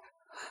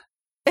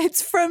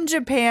 It's from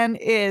Japan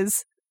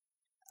is...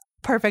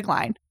 Perfect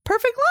line.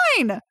 Perfect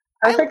line.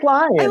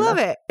 I love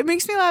it. It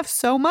makes me laugh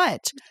so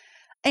much.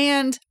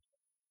 And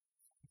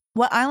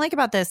what I like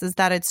about this is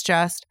that it's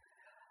just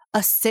a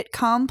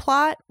sitcom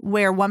plot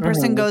where one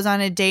person goes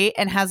on a date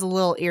and has a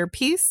little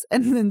earpiece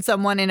and then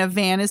someone in a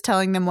van is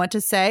telling them what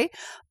to say,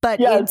 but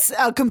it's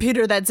a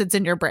computer that sits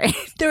in your brain.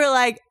 They were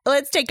like,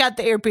 let's take out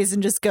the earpiece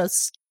and just go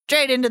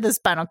straight into the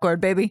spinal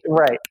cord, baby.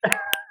 Right.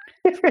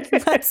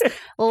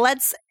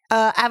 Let's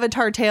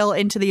Avatar tail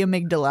into the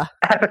amygdala.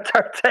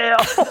 Avatar tail.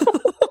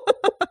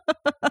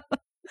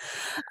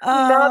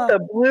 Not the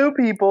Blue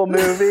People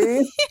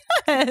movie.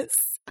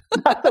 Yes.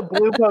 Not the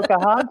Blue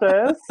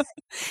Pocahontas.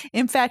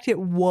 In fact, it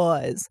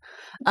was.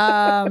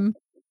 And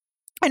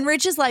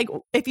Rich is like,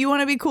 if you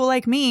want to be cool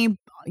like me,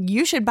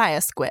 you should buy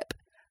a SQUIP.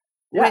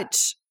 Yeah.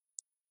 Which,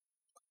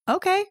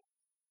 okay.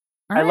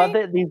 All right. Love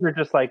that these are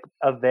just like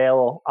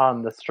avail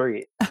on the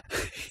street.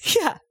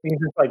 Yeah. You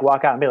just like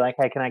walk out and be like,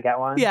 "Hey, can I get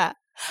one?" Yeah.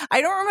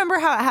 I don't remember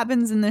how it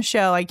happens in the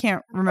show. I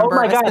can't Oh remember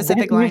my a god!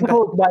 specific This line.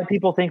 musical is why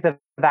people think the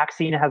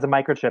vaccine has a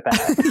microchip in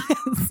it.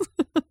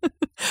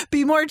 Yes.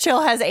 Be More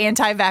Chill has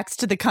anti-vax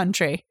to the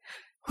country.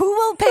 Who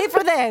will pay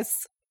for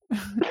this?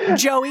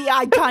 Joey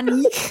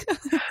Iconique.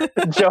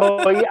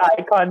 Joey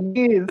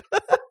Iconique.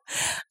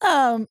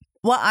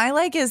 What I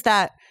like is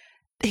that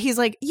he's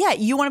like, yeah,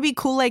 you want to be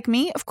cool like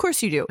me? Of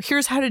course you do.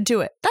 Here's how to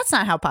do it. That's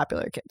not how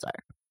popular kids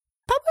are.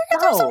 Popular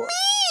kids are so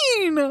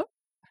mean.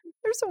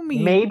 They're so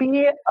mean.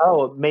 Maybe.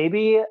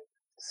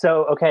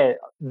 So, okay,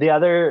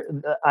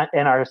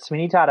 in our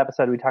Sweeney Todd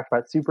episode, we talked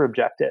about super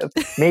objective.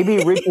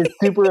 Maybe Rich's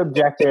super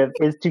objective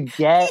is to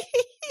get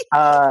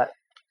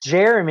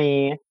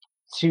Jeremy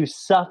to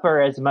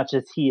suffer as much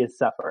as he is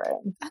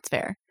suffering. That's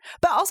fair.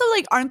 But also,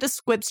 like, aren't the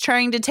Squips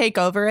trying to take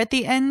over at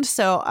the end?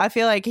 So I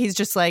feel like he's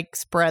just like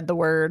spread the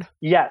word.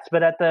 Yes,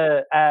 but at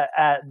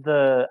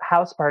the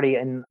house party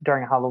and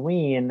during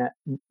Halloween,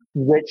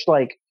 Rich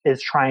like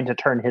is trying to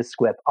turn his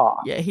Squip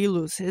off. Yeah, he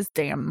loses his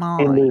damn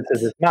mind. He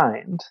loses his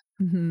mind.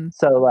 Mm-hmm.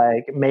 So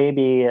like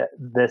maybe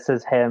this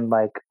is him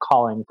like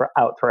calling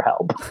out for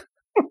help.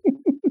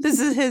 This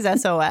is his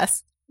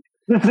SOS.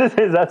 This is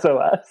his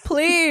SOS.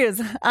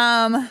 Please.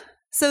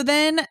 So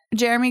then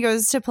Jeremy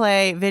goes to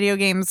play video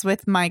games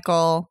with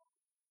Michael.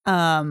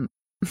 And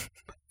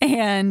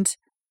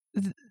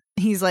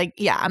he's like,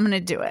 yeah, I'm going to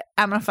do it.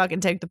 I'm going to fucking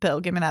take the pill.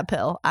 Give me that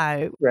pill.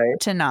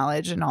 To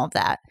knowledge and all of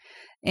that.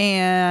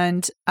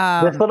 And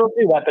this little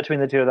duet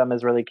between the two of them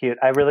is really cute.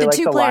 I really like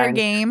the two-player line.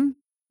 game.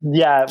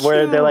 Yeah,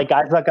 where they're like,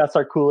 guys like us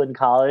are cool in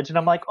college. And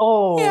I'm like,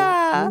 oh,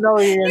 yeah, no,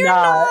 you're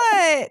not.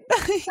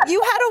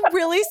 You had a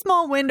really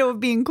small window of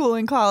being cool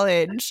in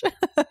college.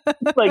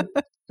 Like,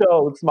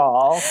 so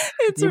small.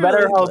 It's you better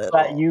really hope little.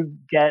 that you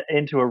get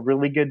into a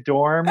really good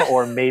dorm,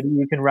 or maybe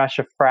you can rush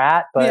a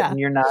frat, but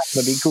you're not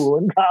going to be cool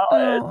in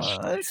college. Oh,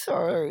 I'm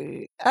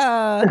sorry.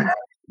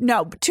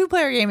 No,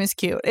 two-player game is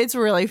cute. It's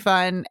really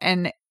fun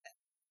and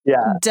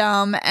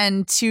dumb,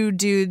 and two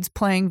dudes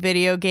playing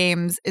video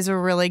games is a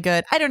really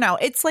good. I don't know.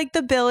 It's like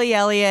the Billy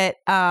Elliot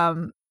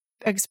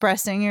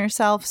expressing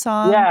yourself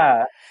song.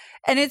 Yeah.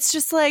 And it's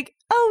just like,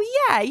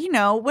 oh yeah, you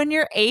know, when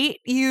you're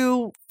 8,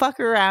 you fuck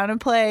around and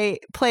play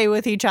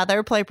with each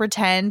other, play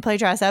pretend, play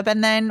dress up,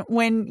 and then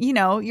when you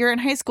know you're in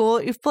high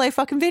school, you play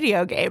fucking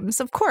video games,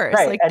 of course.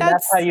 Right, like and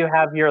that's how you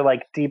have your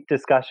like deep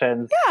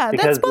discussions. Yeah,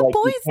 because, that's what like,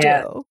 boys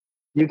do.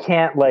 You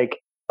can't like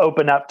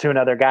open up to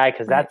another guy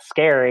because that's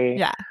scary.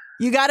 Yeah,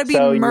 you got to be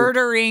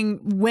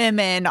murdering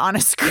women on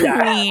a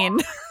screen.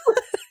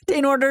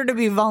 In order to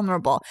be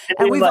vulnerable.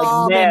 And we've like,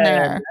 all been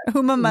there.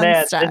 Whom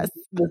amongst us?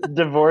 This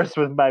divorce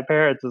with my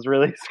parents is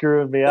really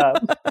screwing me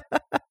up.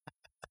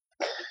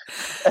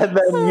 And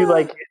then you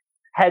like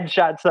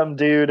headshot some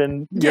dude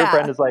and your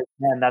friend is like,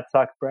 man, that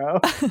sucks, bro.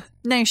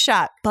 Nice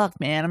shot. Fuck,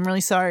 man. I'm really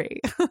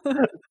sorry.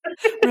 I'm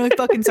really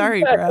fucking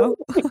sorry, bro.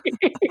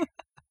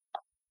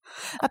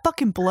 That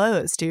fucking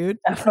blows, dude.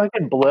 That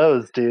fucking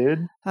blows,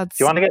 dude. Do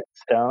you want to get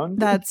stoned?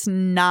 That's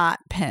not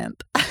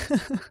pimp.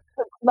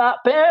 Not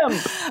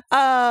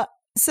pimp.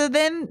 So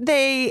then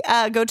they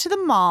go to the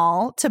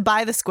mall to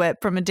buy the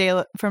Squip from a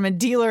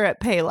dealer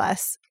at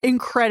Payless.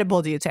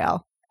 Incredible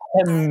detail.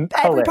 Every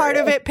part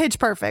of it, pitch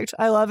perfect.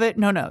 I love it.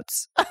 No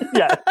notes.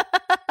 Yeah.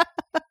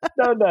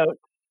 No notes.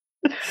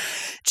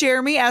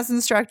 Jeremy, as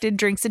instructed,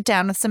 drinks it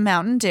down with some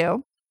Mountain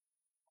Dew.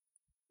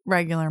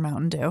 Regular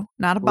Mountain Dew,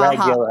 not a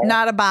Baja Blast.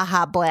 Not a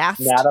Baja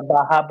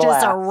Blast.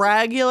 Just a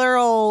regular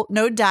old,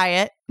 no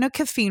diet, no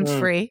caffeine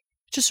free,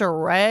 just a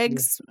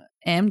regs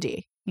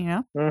MD. You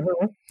know, and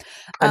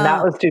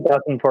that was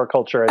 2004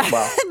 culture as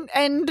well.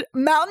 and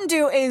Mountain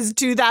Dew is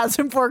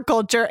 2004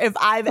 culture if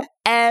I've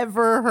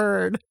ever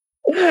heard.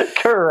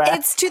 Correct.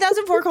 It's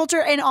 2004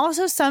 culture, and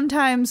also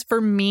sometimes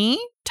for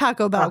me,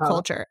 Taco Bell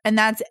culture, and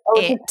that's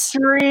it.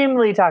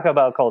 Extremely Taco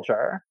Bell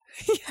culture.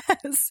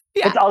 Yes.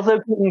 Yeah. It's also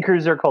Keaton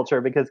Cruiser culture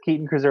because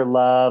Keaton Cruiser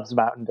loves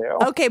Mountain Dew.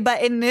 Okay,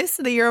 but in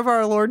the year of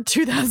our Lord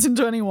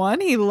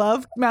 2021, he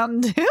loved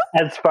Mountain Dew?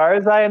 As far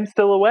as I am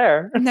still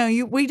aware. No,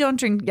 we don't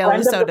drink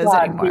yellow sodas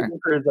anymore. Keaton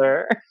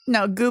Cruiser.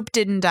 No, Goop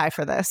didn't die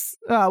for this.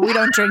 We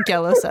don't drink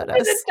yellow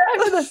sodas.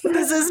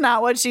 This is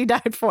not what she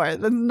died for.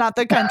 This is not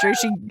the country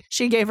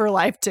she gave her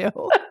life to.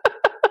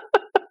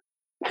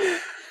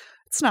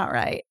 It's not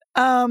right.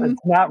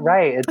 It's not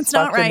right. It's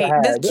not right.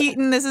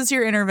 Keaton, this is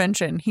your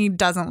intervention. He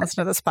doesn't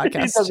listen to this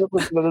podcast. He doesn't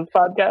listen to this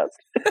podcast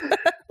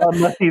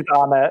unless he's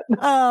on it.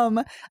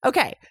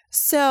 Okay.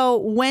 So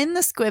when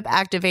the Squip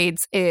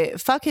activates, it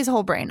fuck his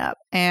whole brain up,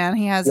 and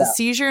he has a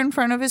seizure in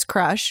front of his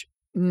crush.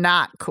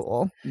 Not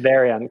cool.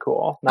 Very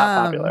uncool.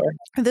 Not popular.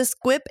 The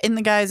Squip in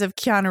the guise of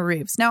Keanu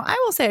Reeves. Now,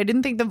 I will say I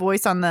didn't think the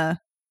voice on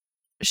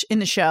in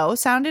the show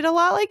sounded a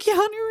lot like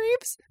Keanu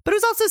Reeves, but it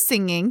was also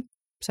singing.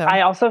 So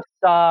I also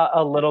saw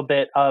a little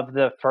bit of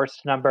the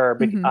first number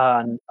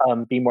on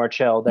Be More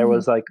Chill. There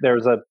was a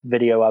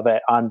video of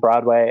it on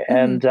Broadway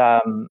and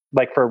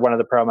like for one of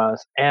the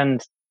promos,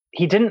 and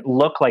he didn't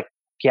look like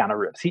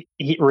Keanu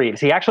Reeves.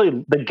 He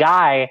actually, the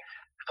guy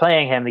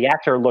playing him, the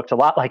actor, looked a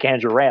lot like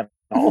Andrew Rannells.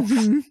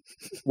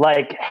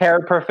 Like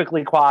hair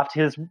perfectly coiffed.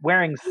 He was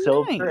wearing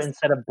silver Nice.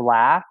 instead of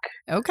black.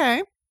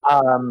 Okay.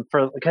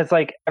 Because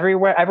like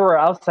everywhere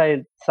else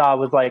I saw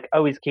was like,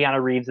 oh, he's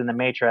Keanu Reeves in The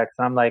Matrix,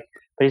 and I'm like,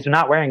 but he's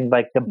not wearing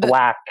like the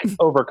black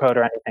overcoat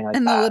or anything like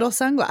And that. the little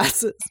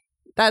sunglasses.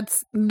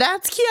 That's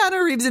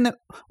Keanu Reeves in the.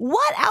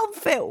 What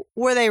outfit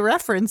were they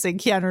referencing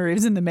Keanu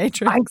Reeves in The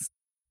Matrix?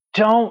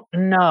 Don't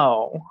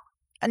know.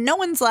 And no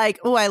one's like,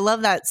 oh, I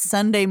love that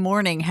Sunday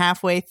morning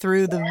halfway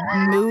through the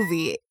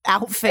movie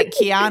outfit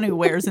Keanu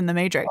wears in The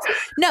Matrix.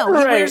 No, he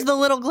Right. wears the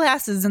little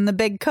glasses and the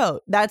big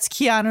coat. That's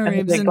Keanu And the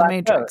Reeves big in The black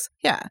Matrix.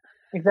 Yeah,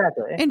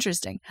 Exactly.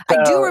 interesting. I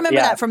do So, remember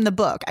yeah. that from the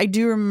book. I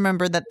do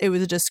remember that it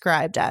was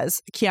described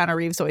as Keanu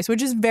Reeves' voice,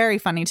 which is very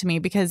funny to me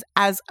because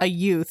as a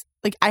youth,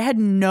 like I had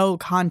no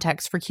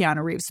context for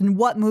Keanu Reeves. And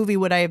what movie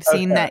would I have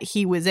seen Okay. that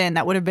he was in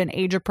that would have been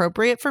age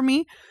appropriate for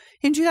me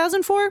in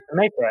 2004? The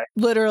Matrix.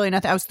 Literally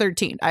nothing. I was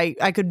 13.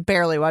 I could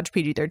barely watch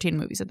PG-13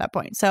 movies at that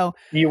point. So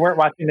You weren't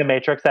watching The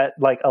Matrix at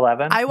like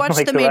 11? I watched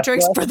like The rest of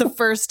Matrix us? for the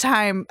first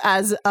time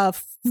as a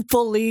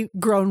fully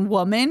grown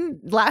woman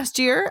last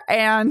year,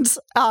 and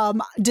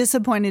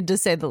disappointed to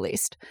say the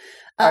least.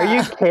 Are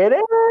you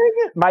kidding?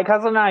 My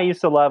cousin and I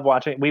used to love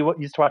watching.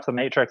 Used to watch The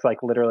Matrix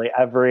like literally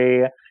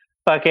every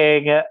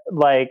fucking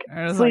like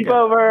I was like,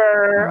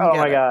 sleepover. I Oh get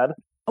my it. god!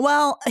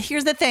 Well,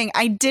 here's the thing.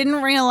 I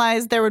didn't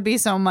realize there would be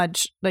so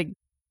much like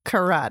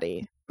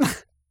karate,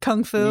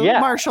 kung fu, Yeah.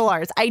 martial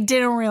arts. I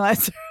didn't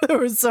realize there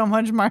was so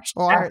much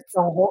martial arts.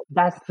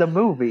 That's the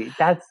movie.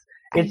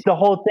 It's the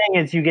whole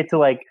thing. Is you get to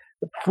like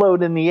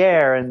float in the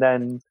air and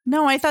then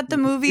No, I thought the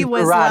movie do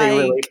was karate like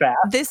really fast.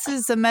 this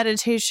is a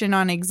meditation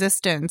on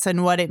existence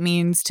and what it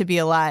means to be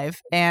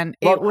alive. And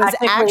Well, it was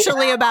technically-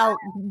 actually about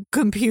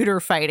computer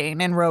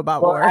fighting and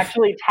robot Well, war.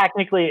 actually,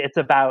 technically, it's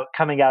about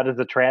coming out as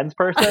a trans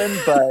person,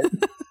 but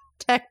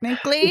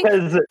Technically,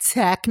 because the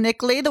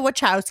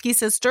Wachowski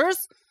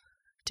sisters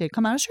did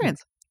come out as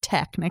trans.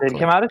 Technically. it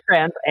came out as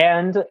trans,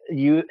 and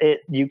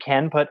you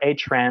can put a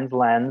trans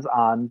lens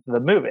on the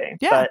movie.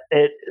 Yeah.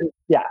 But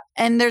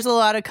And there's a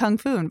lot of kung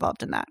fu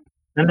involved in that.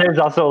 and there's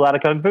also a lot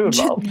of kung fu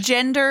involved.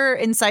 Gender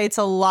incites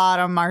a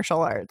lot of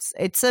martial arts.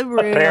 It's a real,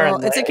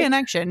 Apparently. it's a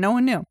connection. No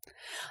one knew.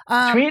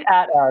 Tweet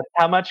at us.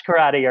 How much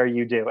karate are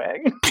you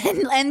doing?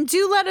 And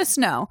do let us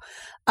know.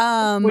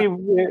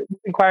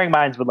 Inquiring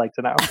minds would like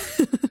to know.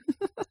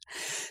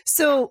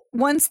 So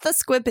once the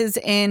squip is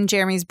in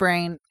Jeremy's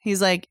brain,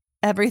 he's like,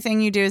 everything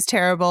you do is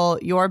terrible.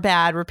 You're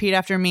bad. Repeat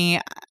after me.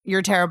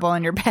 You're terrible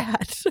and you're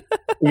bad.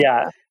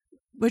 Yeah,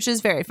 Which is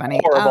very funny.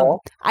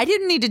 horrible. I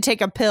didn't need to take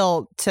a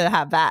pill to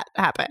have that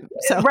happen.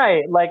 So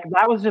Right, like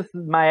that was just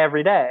my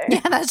everyday.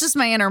 yeah, that's just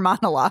my inner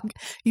monologue.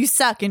 You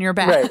suck and you're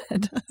bad.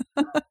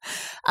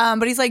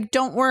 But he's like,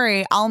 don't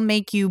worry. I'll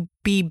make you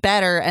be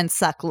better and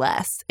suck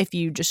less if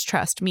you just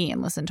trust me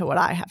and listen to what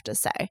I have to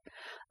say.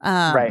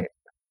 Right.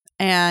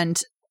 And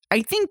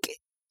I think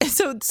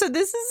so.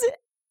 This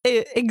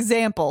is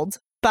exampled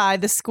by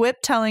the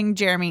squip telling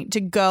Jeremy to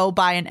go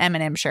buy an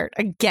Eminem shirt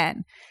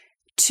again.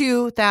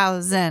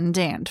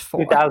 2004.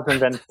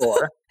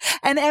 2004.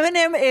 And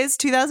Eminem is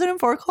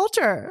 2004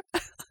 culture.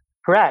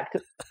 Correct.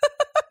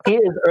 He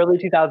is early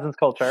 2000s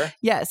culture.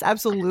 Yes,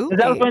 absolutely.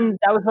 That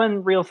was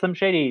when Real Slim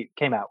Shady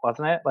came out,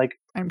 wasn't it? Like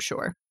I'm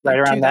sure. right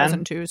Like around then?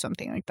 2002,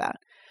 something like that.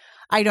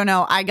 I don't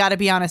know. I got to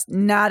be honest,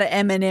 not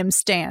an Eminem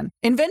stan.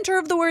 Inventor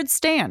of the word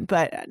stan,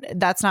 but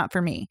that's not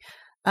for me.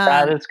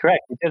 That is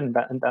correct. He did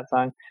invent that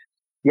song.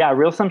 Yeah,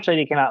 Real Slim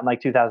Shady came out in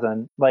like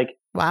 2000. Like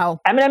Wow.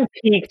 Eminem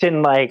peaked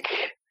in like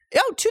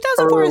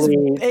 2004 early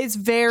is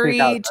very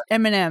 2000.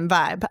 Eminem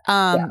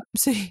vibe.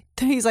 So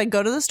he's like,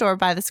 go to the store,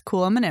 buy this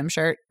cool Eminem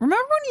shirt. Remember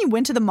when you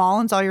went to the mall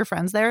and saw your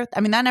friends there? I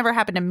mean, that never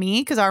happened to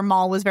me because our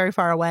mall was very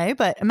far away.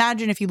 But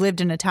imagine if you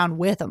lived in a town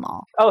with a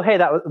mall. oh hey,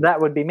 that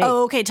would be me.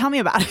 Oh, okay. Tell me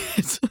about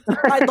it.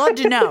 I'd love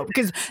to know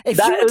because if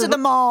That you went to is- the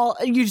mall,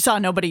 you saw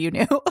nobody you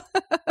knew.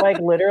 Like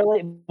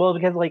literally, well,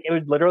 because like it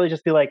would literally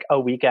just be like a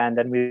weekend,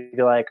 and we'd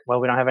be like, well,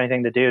 we don't have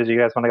anything to do. Do you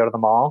guys want to go to the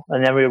mall?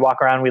 And then we would walk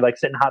around. We like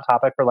sit in Hot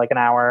Topic for like an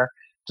hour,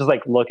 just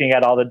like looking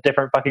at all the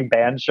different fucking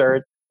band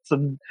shirts.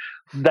 And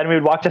then we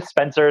would walk to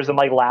Spencer's and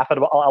like laugh at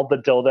all the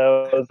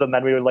dildos, and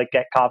then we would like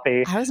get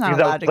coffee. I was not Because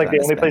that allowed was to like go the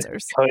to only place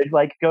Spencer's. we could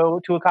like go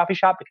to a coffee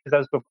shop, because that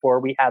was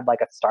before we had like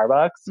a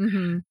Starbucks.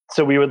 Mm-hmm.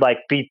 So we would like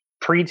be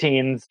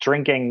preteens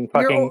drinking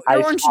fucking You're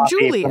iced Orange coffee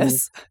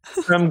Julius.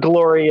 from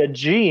Gloria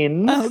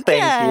Jeans. Thank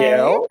Okay.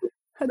 you.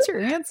 That's your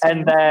answer.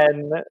 And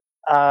then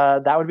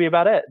that would be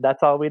about it.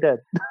 That's all we did.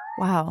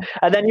 Wow.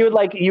 And then you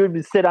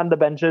would sit on the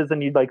benches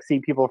and you'd like see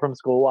people from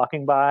school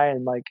walking by,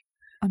 and like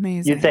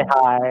Amazing. you'd say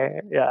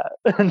hi. Yeah.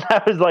 And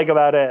that was like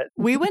about it.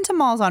 We went to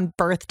malls on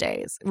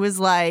birthdays. It was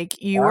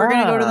like you were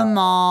going to go to the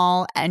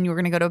mall and you were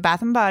going to go to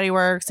Bath and Body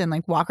Works and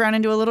like walk around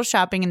and do a little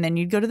shopping, and then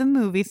you'd go to the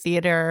movie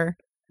theater.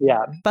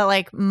 Yeah. But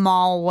like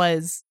mall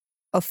was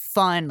a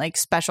fun, like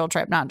special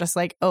trip, not just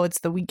like, oh, it's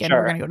the weekend, Sure.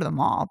 we're going to go to the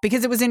mall.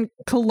 Because it was in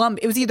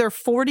Columbia. It was either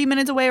 40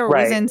 minutes away or it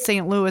was Right. in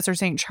St. Louis or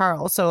St.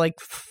 Charles. So like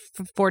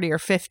 40 or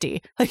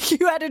 50. Like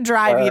you had to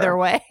drive either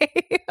way.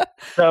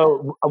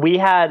 So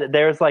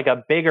there's like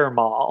a bigger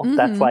mall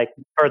that's Mhm. like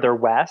further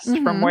west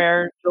Mhm. from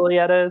where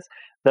Juliet is,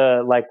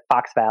 the like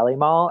Fox Valley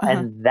Mall, Uh-huh.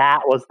 and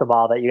that was the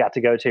mall that you got to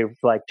go to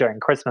like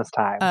during Christmas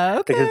time.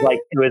 Okay. Because like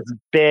it was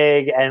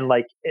big and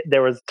like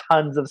there was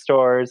tons of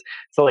stores,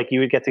 so like you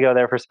would get to go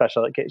there for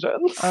special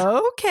occasions.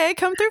 Okay,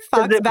 come through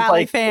 'Cause Fox it was, Valley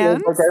like,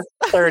 fans. It was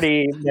like a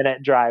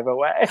 30-minute drive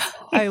away.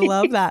 I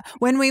love that.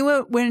 When we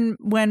were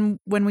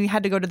when we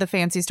had to go to the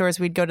fancy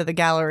stores, we'd go to the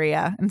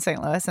Galleria in St.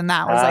 Louis, and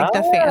that was like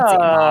the fancy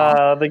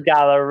mall. The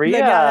Galleria. The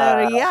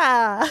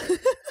Galleria.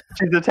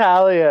 She's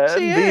Italian.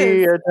 She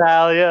The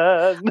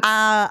Italian.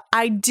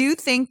 I do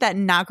think that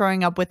not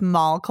growing up with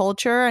mall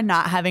culture and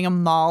not having a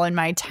mall in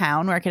my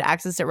town where I could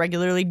access it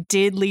regularly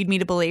did lead me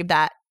to believe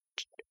that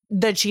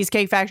the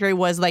Cheesecake Factory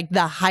was like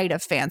the height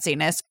of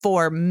fanciness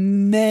for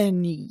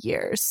many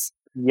years.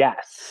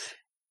 Yes.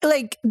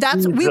 Like we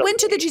went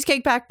to the Easily.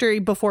 Cheesecake Factory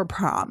before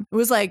prom. It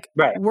was like,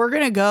 Right. we're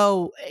going to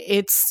go.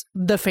 It's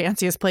the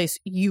fanciest place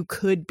you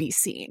could be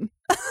seen.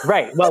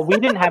 Right. Well, we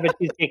didn't have a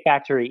Cheesecake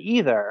Factory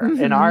either in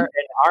Mhm. our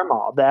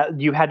mall.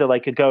 That you had to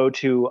like go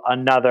to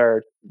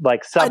another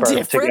like suburb to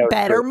different, go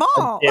better to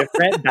mall. a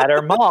different,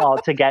 better mall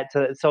to get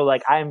to. So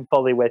like, I'm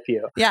fully with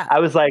you. Yeah. I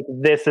was like,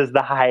 this is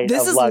the height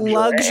This of is luxury.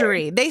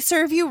 luxury. They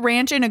serve you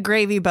ranch in a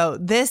gravy boat.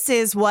 This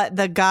is what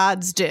the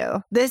gods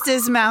do. This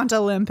is Mount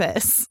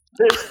Olympus.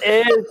 This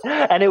is,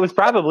 and it was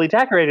probably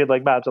decorated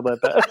like Mount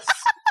Olympus.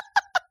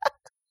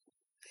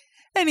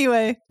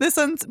 Anyway,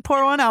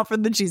 pour one out for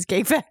the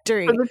Cheesecake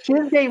Factory. For the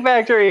Cheesecake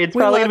Factory, it's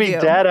We probably love gonna be you.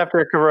 dead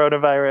after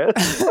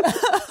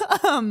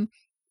coronavirus.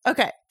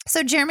 Okay.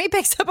 So Jeremy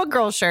picks up a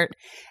girl shirt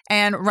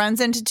and runs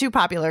into two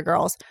popular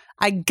girls.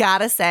 I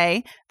gotta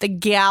say, the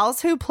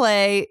gals who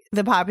play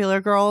the popular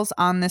girls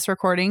on this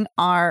recording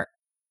are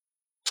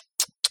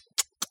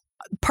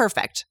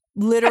perfect.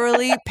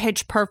 Literally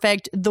pitch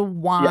perfect. The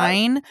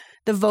whine,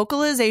 the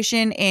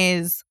vocalization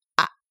is,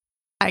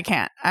 I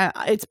can't.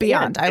 It's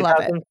beyond. I love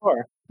it.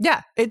 2004.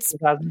 Yeah, it's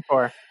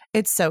 2004.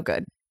 so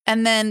good.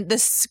 And then the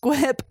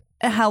squip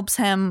helps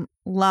him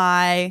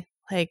lie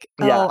like,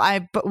 Yeah. oh,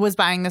 I was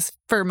buying this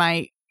for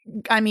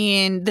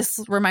this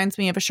reminds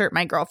me of a shirt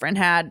my girlfriend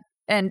had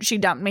and she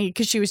dumped me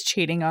because she was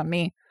cheating on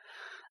me.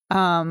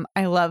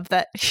 I love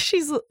that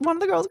one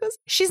of the girls goes,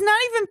 she's not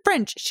even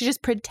French. She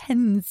just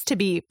pretends to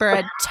be for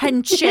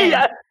attention.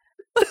 Yeah.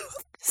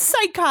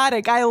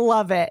 Psychotic. I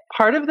love it.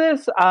 Part of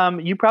this,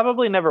 you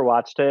probably never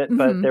watched it,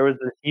 but Mhm. there was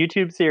this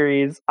YouTube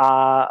series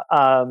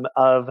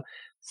of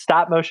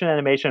stop motion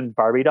animation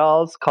Barbie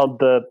dolls called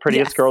The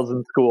Prettiest Yes. Girls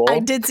in School. I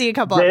did see a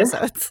couple This-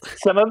 episodes.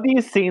 Some of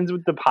these scenes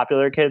with the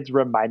popular kids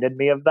reminded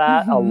me of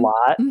that a Mhm.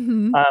 lot.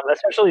 Mhm.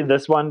 Especially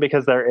this one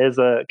because there is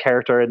a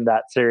character in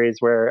that series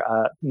where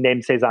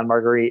named Cézanne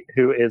Marguerite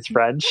who is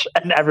French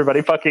and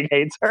everybody fucking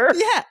hates her.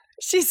 Yeah.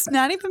 She's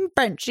not even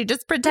French. She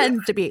just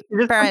pretends to be She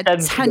just for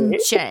pretends to be.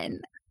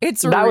 attention.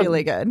 It's That was-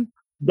 really good.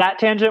 That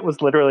tangent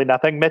was literally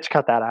nothing. Mitch,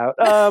 cut that out.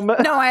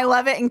 No, I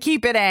love it and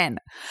keep it in.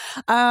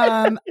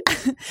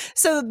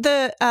 So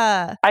the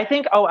I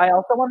think. Oh, I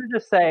also wanted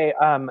to say,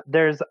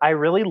 I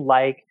really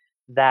like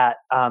that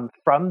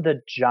from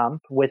the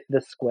jump with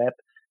the squip,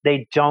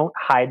 they don't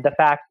hide the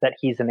fact that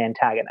he's an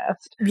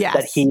antagonist. yes.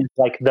 That he's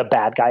like the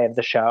bad guy of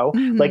the show.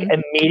 Mhm. Like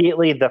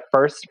immediately,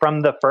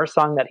 from the first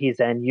song that he's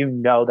in, you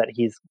know that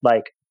he's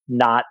like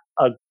not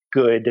a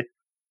good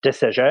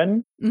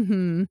decision.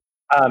 Mhm.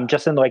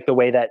 Just in like the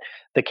way that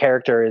the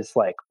character is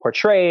like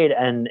portrayed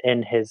and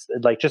in his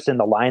like just in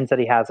the lines that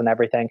he has and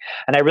everything.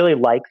 And I really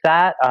like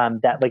that,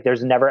 that like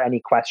there's never any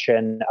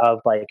question of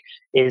like,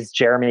 is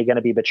Jeremy going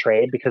to be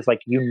betrayed? Because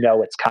like, you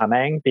know, it's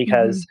coming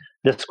because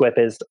the squip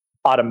is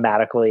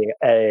automatically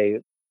a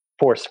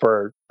force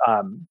for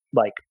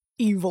like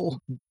Evil.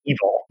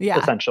 evil, Yeah.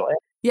 essentially.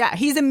 Yeah,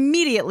 he's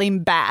immediately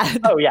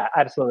bad. Oh yeah,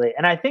 absolutely.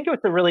 And I think it was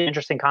a really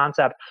interesting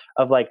concept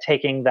of like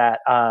taking that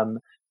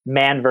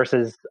man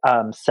versus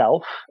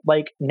self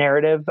like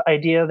narrative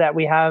idea that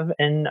we have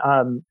in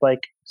like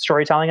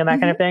storytelling and that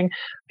kind of thing,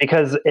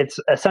 because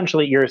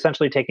you're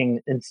essentially taking,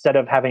 instead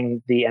of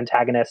having the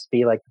antagonist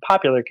be like the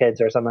popular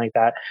kids or something like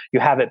that, you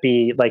have it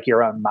be like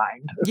your own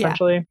mind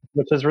essentially,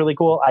 which is really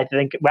cool. I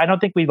don't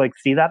think we like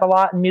see that a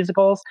lot in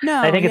musicals. No,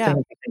 I think it's yeah. an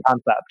interesting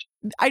concept.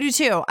 I do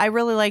too. I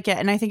really like it.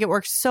 And I think it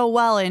works so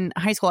well in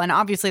high school. And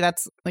obviously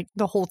that's like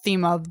the whole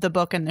theme of the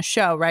book and the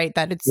show, right?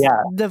 That it's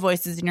the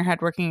voices in your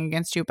head working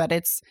against you. But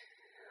it's,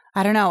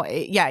 I don't know.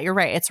 Yeah, you're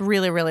right. It's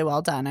really, really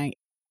well done.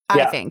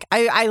 I think.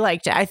 I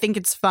liked it. I think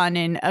it's fun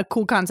and a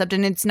cool concept.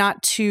 And it's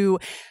not too,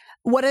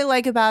 what I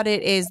like about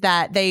it is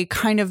that they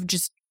kind of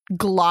just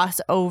gloss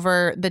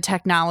over the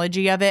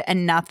technology of it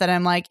enough that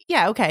I'm like,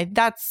 yeah, okay,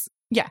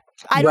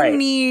 I don't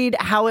need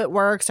how it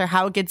works or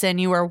how it gets in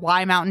you or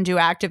why Mountain Dew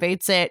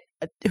activates it.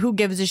 Who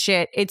gives a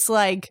shit? It's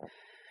like,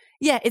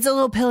 yeah, it's a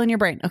little pill in your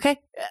brain. Okay.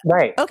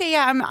 Right. Okay.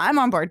 Yeah, I'm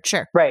on board.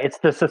 Sure. Right. It's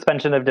the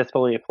suspension of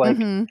disbelief. Like,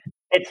 Mhm.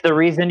 It's the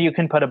reason you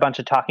can put a bunch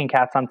of talking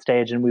cats on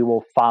stage and we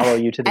will follow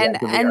you to the end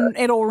of the earth. And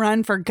it'll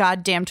run for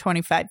goddamn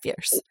 25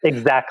 years.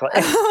 Exactly.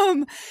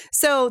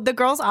 So the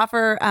girls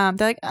offer,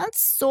 they're like,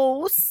 that's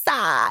so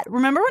sad.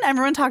 Remember when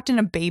everyone talked in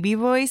a baby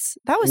voice?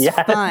 That was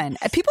fun.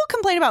 People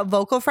complain about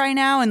vocal fry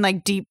now and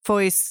like deep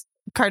voice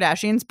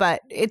Kardashians,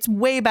 but it's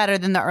way better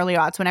than the early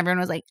aughts when everyone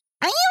was like,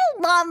 I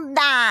love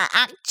that,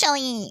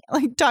 actually.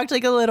 Like, talked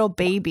like a little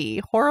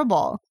baby.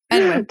 Horrible.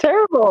 Anyway,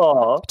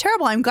 Terrible.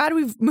 I'm glad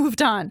we've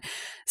moved on.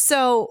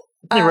 So,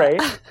 Right.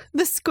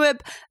 the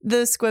squip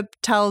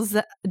tells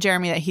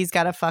Jeremy that he's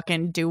got to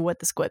fucking do what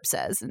the squip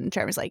says, and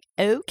Jeremy's like,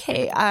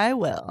 "Okay, I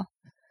will."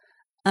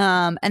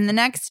 And the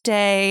next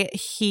day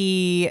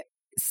he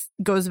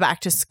goes back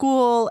to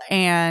school,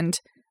 and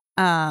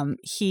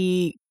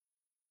the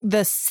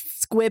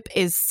squip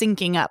is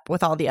syncing up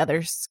with all the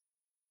other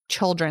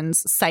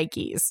children's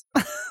psyches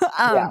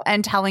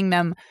and telling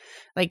them,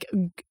 like,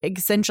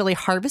 essentially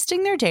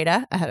harvesting their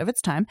data ahead of its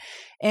time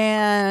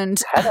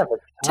and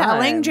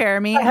telling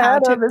Jeremy how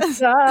to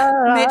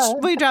Mitch,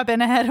 we drop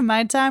in ahead of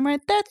my time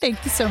right there.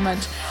 Thank you so much.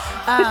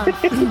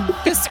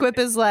 The squip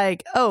is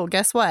like, oh,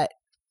 guess what?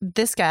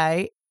 This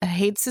guy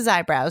hates his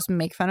eyebrows,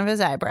 make fun of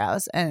his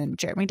eyebrows, and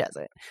Jeremy does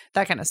it.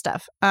 That kind of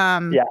stuff.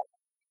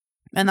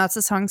 And that's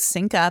the song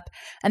Sync Up.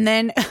 And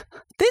then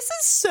this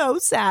is so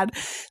sad.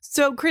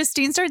 So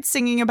Christine starts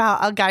singing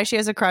about a guy she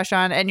has a crush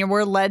on, and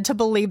we're led to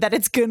believe that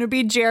it's going to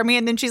be Jeremy.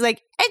 And then she's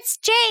like, it's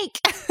Jake.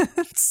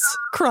 It's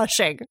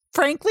crushing.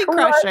 Frankly,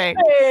 crushing.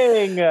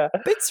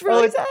 It's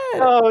really sad.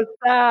 So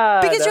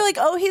sad. Because you're like,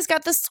 oh, he's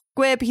got the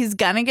squib. He's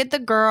going to get the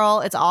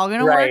girl. It's all going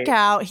to work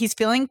out. He's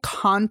feeling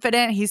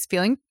confident. He's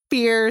feeling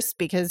fierce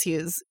because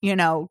he's,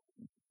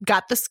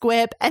 got the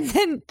squib. And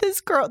then this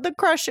girl, the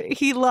crush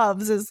he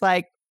loves, is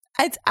like,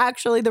 it's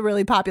actually the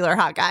really popular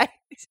hot guy.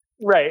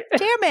 Right.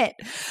 Damn it.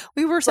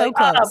 We were so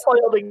close.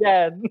 Foiled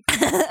again.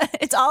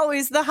 It's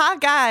always the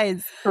hot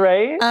guys.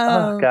 Right?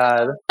 Oh,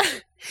 God.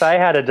 If I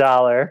had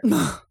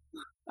 $1,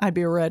 I'd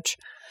be rich.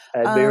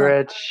 I'd be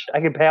rich. I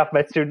could pay off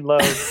my student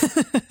loans.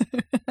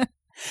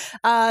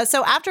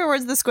 So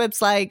afterwards, the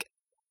squib's like,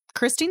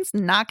 Christine's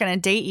not going to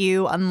date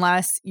you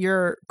unless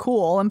you're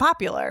cool and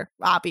popular,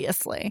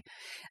 obviously.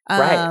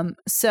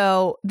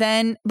 So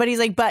then, but he's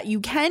like, but you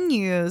can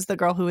use the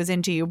girl who is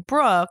into you,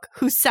 Brooke,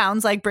 who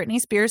sounds like Britney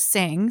Spears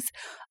sings.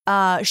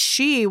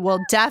 She will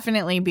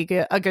definitely be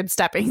a good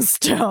stepping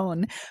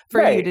stone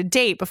for you to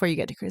date before you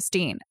get to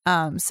Christine.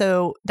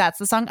 So that's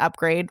the song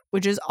Upgrade,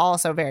 which is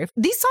also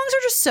these songs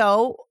are just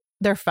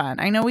they're fun.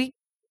 I know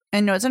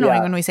it's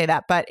annoying when we say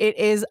that, but it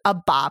is a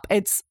bop.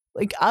 It's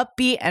like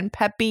upbeat and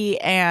peppy,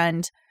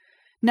 and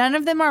none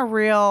of them are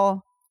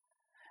real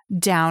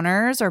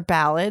downers or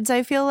ballads.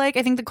 I feel like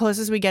I think the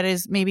closest we get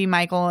is maybe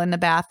Michael in the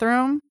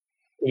Bathroom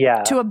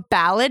to a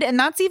ballad, and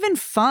that's even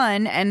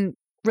fun and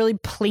really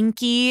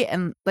plinky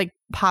and like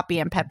poppy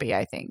and peppy,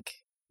 I think.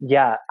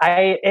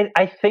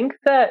 I think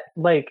that,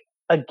 like,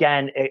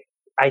 again,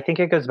 I think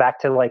it goes back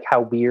to like how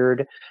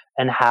weird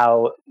and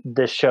how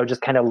this show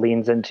just kind of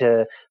leans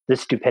into the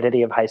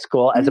stupidity of high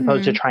school as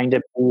opposed to trying to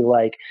be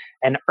like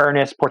an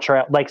earnest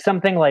portrayal, like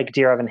something like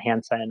Dear Evan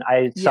Hansen.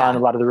 I saw in a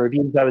lot of the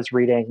reviews I was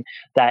reading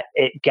that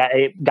it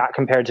got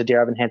compared to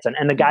Dear Evan Hansen,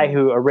 and the guy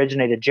who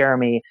originated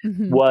Jeremy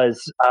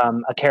was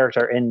a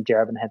character in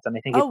Dear Evan Hansen.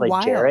 I think he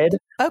played Jared.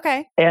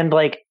 Okay. And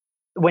like,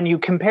 when you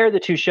compare the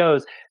two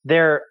shows,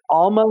 they're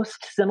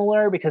almost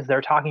similar because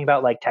they're talking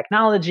about like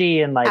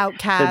technology and like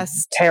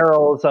outcast, the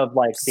perils of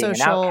like being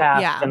an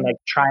outcast and like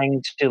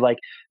trying to like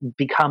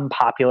become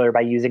popular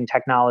by using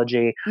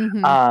technology.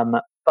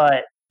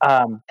 But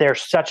they're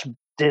such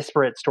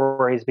disparate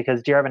stories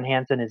because Dear Evan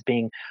Hansen is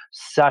being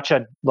such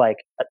a like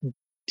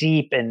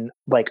deep and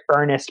like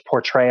earnest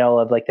portrayal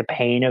of like the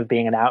pain of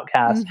being an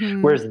outcast,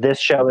 whereas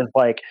this show is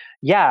like,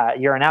 yeah,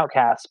 you're an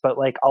outcast, but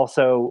like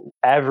also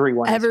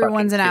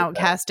everyone's an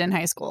outcast in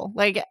high school.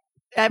 Like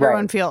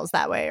everyone feels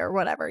that way or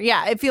whatever.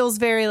 Yeah, it feels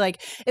very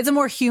like it's a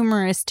more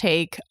humorous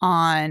take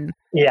on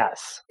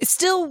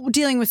still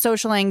dealing with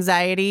social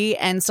anxiety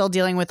and still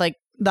dealing with like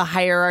the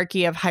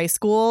hierarchy of high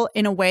school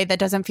in a way that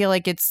doesn't feel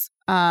like it's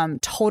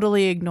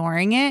totally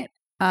ignoring it.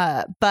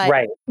 But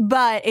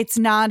it's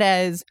not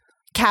as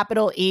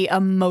capital E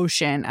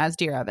emotion as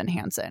Dear Evan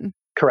Hansen.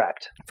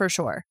 Correct. For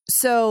sure.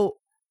 So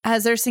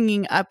as they're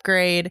singing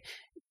Upgrade,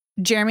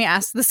 Jeremy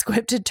asks the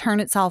squib to turn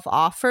itself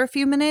off for a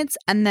few minutes.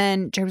 And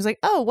then Jeremy's like,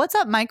 oh, what's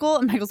up, Michael?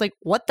 And Michael's like,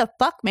 what the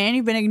fuck, man?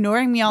 You've been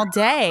ignoring me all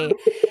day.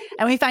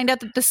 And we find out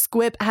that the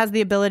squib has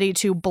the ability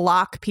to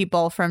block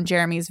people from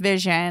Jeremy's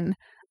vision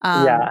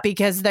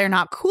because they're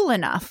not cool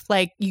enough.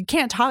 Like, you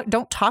can't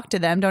don't talk to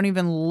them. Don't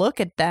even look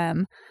at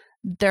them.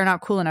 They're not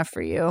cool enough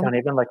for you. Don't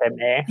even look at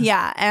me.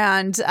 Yeah.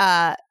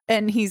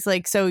 And he's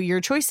like, so your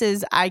choice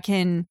is I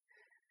can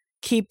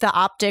keep the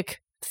optic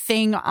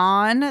thing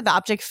on, the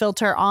optic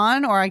filter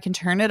on, or I can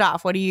turn it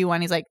off. What do you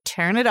want? He's like,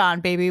 turn it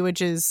on, baby,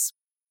 which is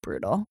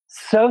brutal.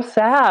 So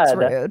sad. It's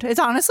rude. It's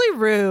honestly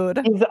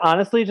rude. He's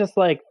honestly just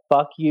like,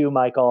 fuck you,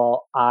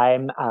 Michael.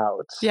 I'm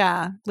out.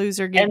 Yeah.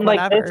 Loser, gig, and like,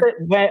 whatever.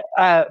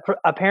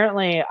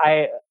 apparently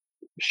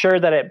sure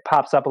that it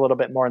pops up a little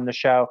bit more in the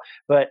show,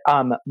 but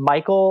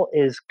Michael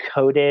is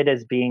coded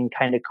as being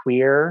kind of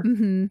queer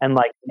and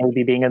like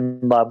maybe being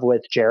in love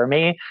with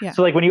Jeremy. Yeah.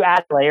 So like when you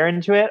add layer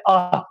into it,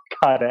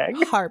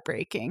 cutting.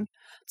 Heartbreaking.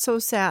 So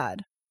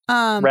sad.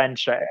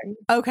 Wrenching.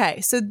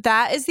 Okay, so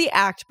that is the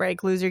act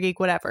break, loser geek,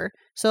 whatever.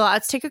 So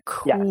let's take a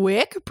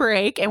quick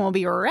break and we'll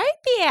be right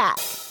back.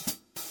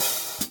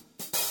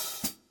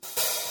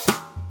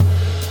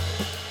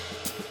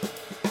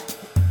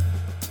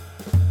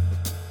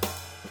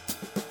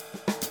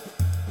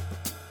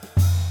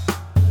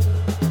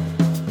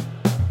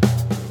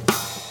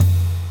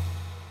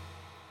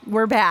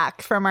 We're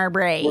back from our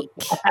break. We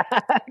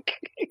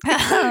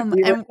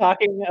were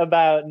talking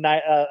about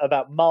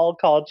mall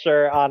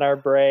culture on our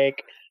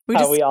break.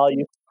 We all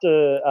used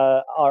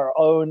to our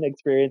own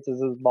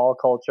experiences with mall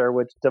culture,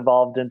 which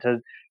devolved into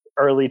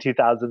early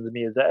 2000s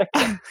music.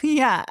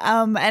 Yeah.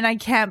 And I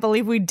can't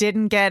believe we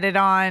didn't get it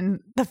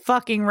on the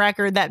fucking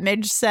record that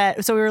Midge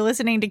said. So we were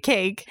listening to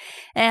Cake,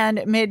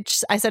 and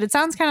Midge, I said, it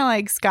sounds kind of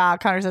like ska.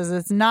 Connor says,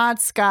 it's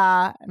not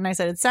ska. And I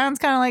said, it sounds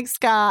kind of like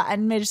ska.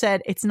 And Midge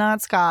said, it's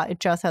not ska. It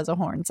just has a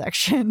horn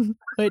section,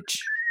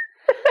 which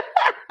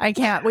I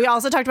can't. We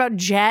also talked about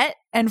Jet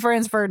and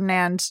Franz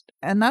Ferdinand,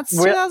 and that's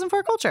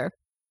 2004 culture.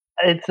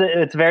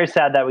 It's very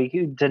sad that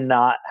we did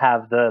not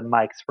have the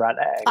mics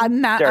running. I'll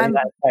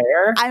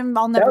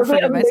never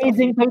forget myself.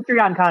 Amazing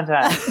Patreon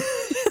content.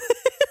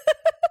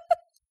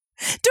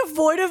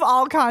 Devoid of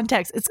all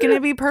context. It's going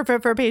to be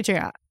perfect for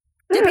Patreon.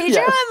 The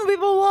Patreon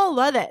people will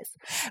love this.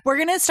 We're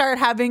going to start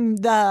having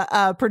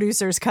the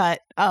producer's cut.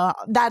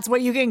 That's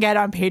what you can get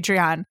on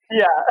Patreon.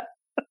 Yeah.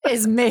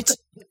 Is Mitch,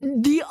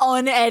 the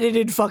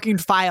unedited fucking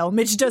file.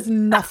 Mitch does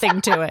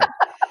nothing to it.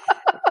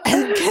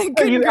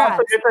 You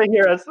also get to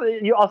hear us.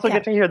 You also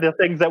get to hear the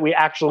things that we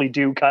actually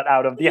do cut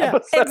out of the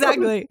episode.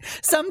 Exactly.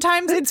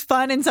 Sometimes it's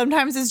fun, and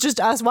sometimes it's just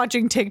us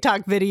watching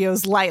TikTok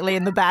videos lightly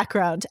in the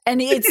background.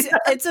 And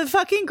it's a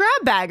fucking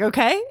grab bag.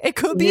 Okay, it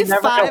could be you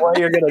never know what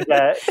you're gonna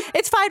get.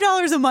 It's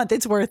 $5 a month.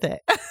 It's worth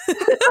it.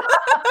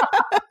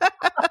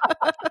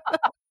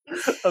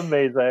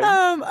 Amazing.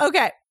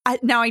 Okay.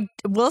 Now I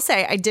will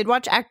say I did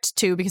watch Act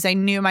 2 because I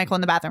knew Michael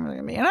in the bathroom was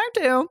going to be in Act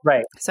 2.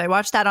 Right. So I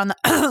watched that on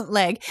the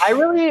leg. I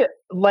really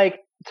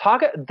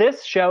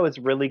this show is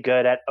really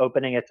good at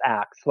opening its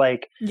acts.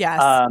 Like,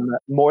 yes.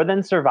 More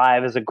Than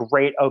Survive is a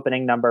great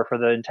opening number for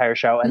the entire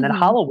show. And then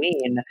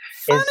Halloween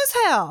fun as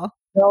hell.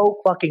 So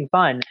fucking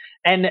fun.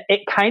 And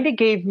it kind of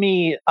gave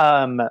me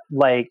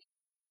like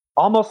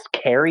almost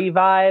Carrie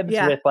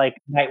vibes with like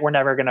Night We're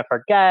Never Gonna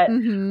Forget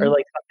or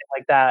like something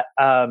like that.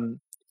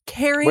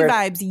 Carrie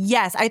vibes.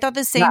 Yes. I thought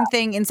the same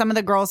thing in some of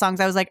the girl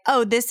songs. I was like,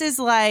 oh, this is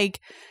like,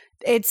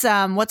 it's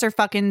what's her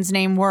fucking's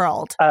name?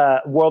 World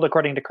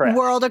According to Chris.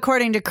 World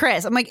According to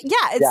Chris. I'm like,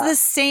 it's the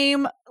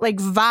same like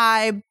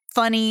vibe,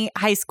 funny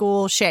high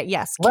school shit.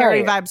 Yes.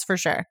 Carrie vibes for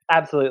sure.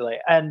 Absolutely.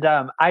 And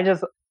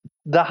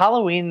the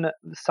Halloween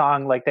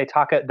song, like they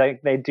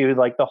do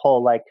like the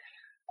whole like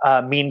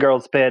Mean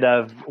Girls bit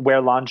of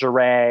wear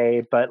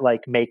lingerie, but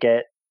like make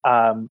it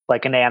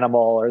like an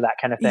animal or that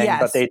kind of thing.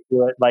 But they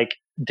do it like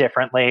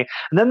differently.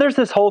 And then there's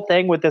this whole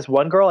thing with this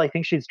one girl, I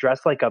think she's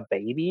dressed like a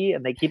baby,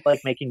 and they keep like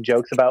making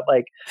jokes about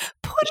like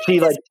she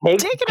like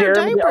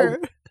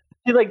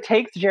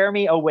takes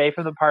Jeremy away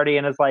from the party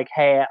and is like,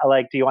 hey,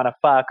 like, do you want to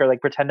fuck or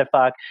like pretend to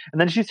fuck? And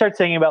then she starts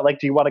singing about like,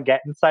 do you want to get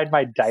inside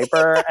my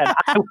diaper? And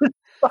I was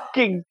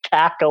fucking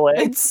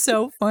cackling. It's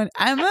so fun.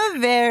 I'm a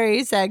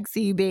very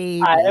sexy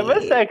baby. I am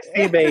a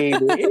sexy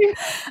baby.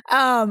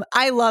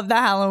 I love the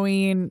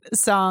Halloween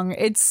song.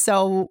 It's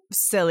so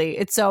silly.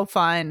 It's so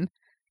fun.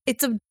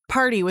 It's a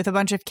party with a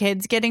bunch of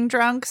kids getting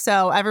drunk,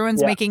 so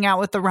everyone's making out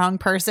with the wrong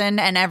person,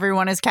 and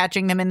everyone is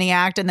catching them in the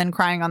act and then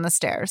crying on the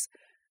stairs.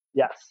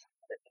 Yes.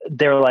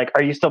 They're like,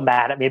 are you still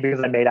mad at me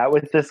because I made out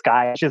with this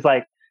guy? She's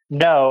like,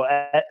 no,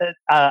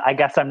 I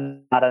guess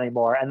I'm not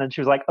anymore. And then she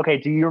was like, okay,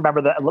 do you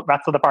remember the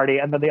rest of the party?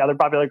 And then the other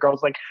popular girl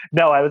was like,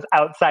 no, I was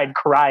outside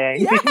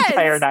crying the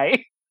entire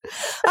night.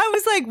 I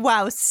was like,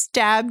 wow,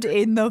 stabbed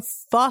in the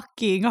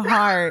fucking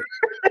heart.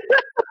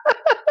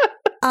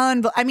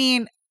 I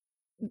mean,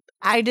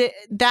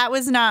 that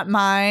was not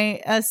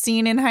my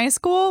scene in high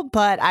school,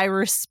 but I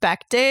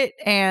respect it.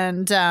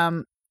 And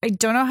I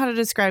don't know how to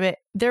describe it.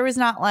 There was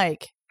not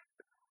like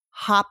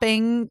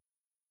hopping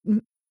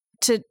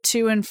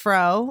to and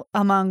fro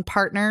among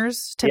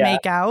partners to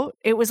make out.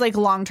 It was like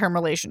long-term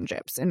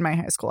relationships in my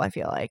high school, I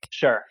feel like.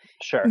 Sure.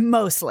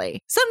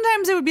 Mostly.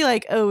 Sometimes it would be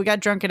like, oh, we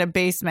got drunk in a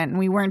basement and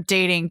we weren't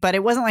dating, but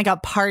it wasn't like a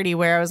party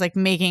where I was like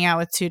making out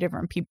with two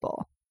different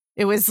people.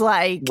 It was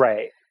like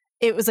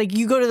it was like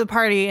you go to the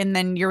party and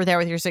then you're there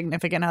with your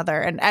significant other,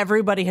 and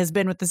everybody has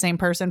been with the same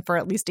person for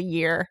at least a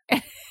year.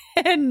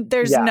 And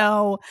there's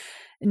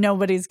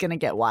nobody's going to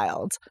get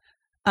wild.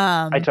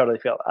 I totally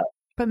feel that.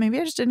 But maybe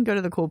I just didn't go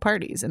to the cool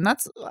parties, and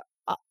that's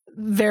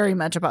very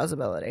much a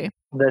possibility.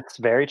 That's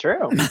very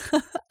true.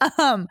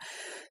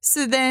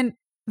 So then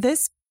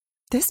this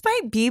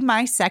might be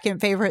my second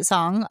favorite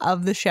song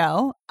of the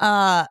show.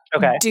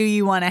 Okay. Do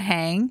You Want to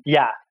Hang?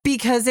 Yeah.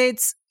 Because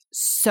it's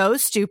so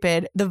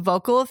stupid. The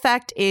vocal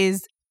effect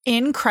is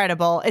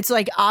incredible. It's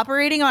like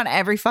operating on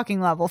every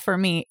fucking level for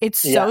me. It's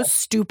so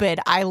stupid.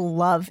 I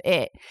love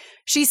it.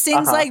 She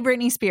sings like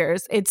Britney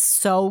Spears. It's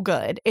so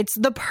good. It's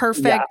the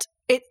perfect.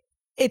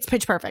 It's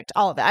pitch perfect.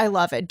 All of it. I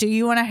love it. Do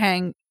You Want to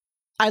Hang?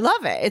 I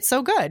love it. It's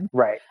so good.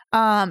 Right.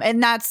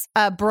 And that's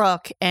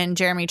Brooke and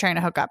Jeremy trying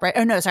to hook up, right?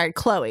 Oh no, sorry,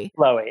 Chloe,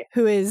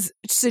 who is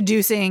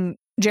seducing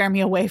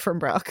Jeremy away from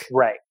Brooke,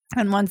 right?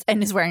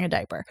 And is wearing a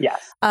diaper.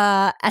 Yes.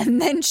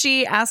 And then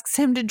she asks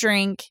him to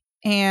drink,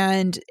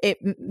 and it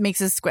makes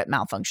his squip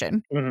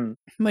malfunction,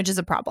 which is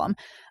a problem.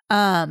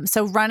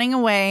 So running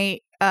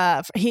away,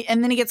 and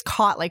then he gets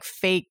caught like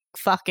fake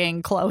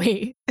fucking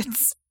Chloe.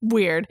 It's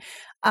weird.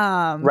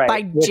 Right.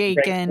 By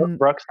Jake and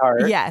Brooke's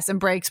heart. Yes, and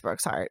breaks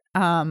Brooke's heart.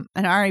 And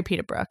R.I.P.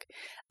 to Brooke.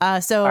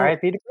 So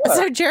R.I.P. to Brooke.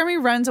 So Jeremy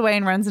runs away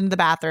and runs into the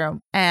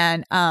bathroom,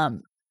 and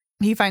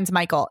he finds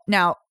Michael.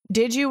 Now,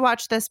 did you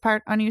watch this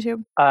part on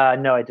YouTube?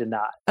 No, I did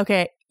not.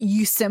 Okay,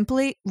 you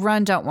simply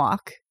run, don't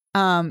walk.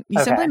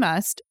 You simply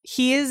must.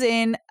 He is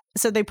in.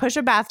 So they push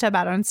a bathtub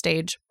out on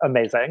stage.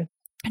 Amazing.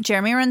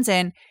 Jeremy runs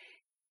in.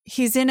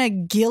 He's in a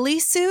ghillie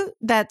suit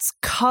that's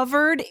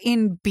covered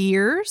in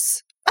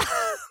beers.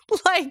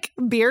 Like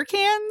beer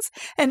cans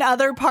and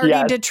other party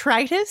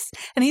detritus,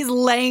 and he's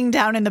laying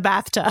down in the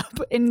bathtub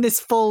in this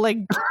full like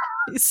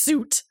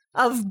suit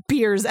of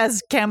beers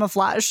as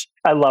camouflage.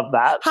 I love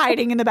that.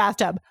 Hiding in the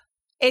bathtub.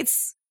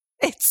 It's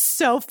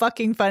so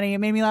fucking funny. It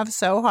made me laugh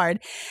so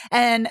hard.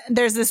 And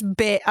there's this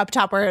bit up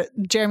top where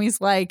Jeremy's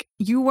like,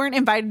 "You weren't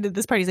invited to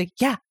this party." He's like,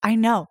 "Yeah, I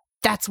know.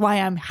 That's why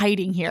I'm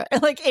hiding here."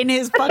 Like in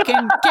his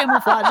fucking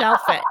camouflage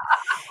outfit.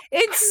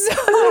 It's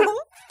so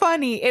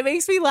funny. It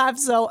makes me laugh.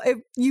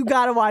 You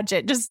gotta watch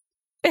it.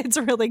 It's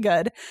really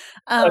good.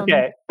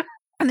 Okay.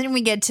 And then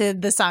we get to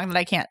the song that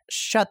I can't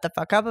shut the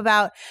fuck up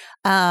about.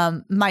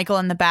 Michael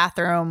in the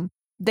bathroom.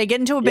 They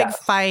get into a big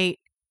fight.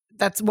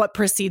 That's what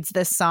precedes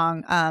this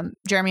song.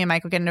 Jeremy and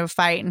Michael get into a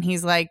fight, and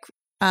he's like,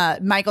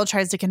 Michael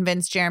tries to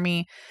convince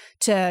Jeremy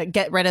to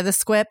get rid of the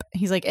squip.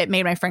 He's like, "It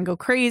made my friend go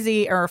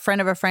crazy," or a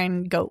friend of a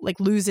friend go like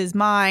lose his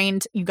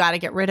mind. You got to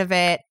get rid of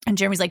it. And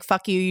Jeremy's like,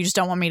 "Fuck you. You just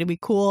don't want me to be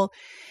cool."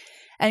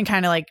 And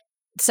kind of like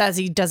says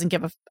he doesn't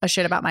give a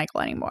shit about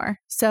Michael anymore.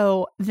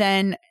 So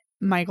then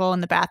Michael in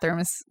the bathroom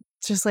is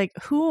just like,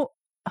 who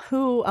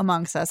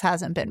amongst us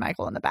hasn't been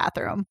Michael in the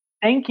bathroom?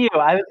 Thank you.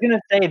 I was going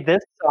to say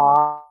this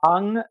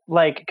song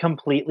like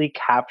completely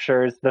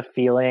captures the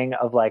feeling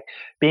of like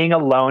being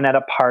alone at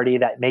a party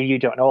that maybe you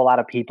don't know a lot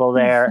of people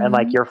there, and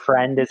like your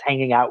friend is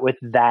hanging out with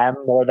them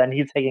more than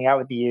he's hanging out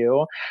with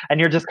you.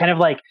 And you're just kind of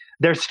like,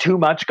 there's too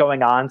much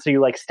going on. So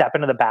you like step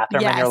into the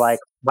bathroom and you're like,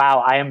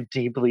 wow, I am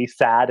deeply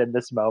sad in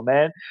this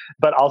moment,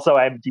 but also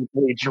I'm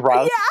deeply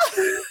drunk.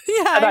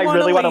 Yeah, and I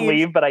really want to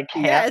leave, but I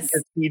can't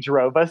because he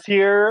drove us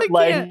here.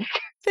 Like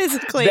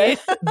physically.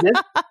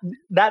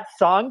 That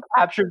song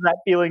captures that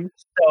feeling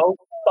so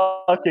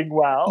fucking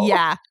well.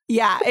 Yeah.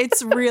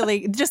 It's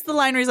really just the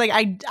line where he's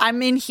like,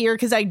 I'm in here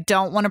because I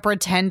don't want to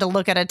pretend to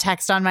look at a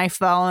text on my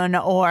phone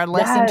or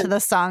listen to the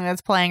song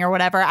that's playing or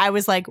whatever. I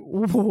was like,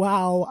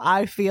 wow,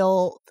 I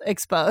feel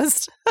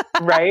exposed.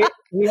 Right?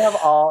 We have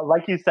all,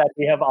 like you said,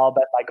 we have all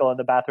been Michael in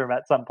the bathroom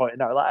at some point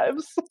in our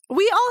lives.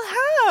 We all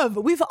have.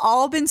 We've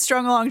all been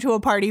strung along to a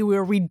party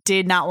where we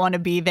did not want to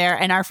be there,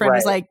 and our friend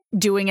was like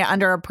doing it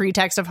under a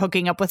pretext of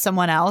hooking up with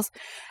someone else.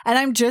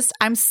 And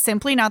I'm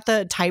simply not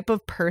the type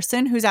of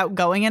person who's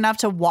outgoing enough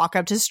to walk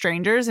up to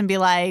strangers and be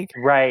like,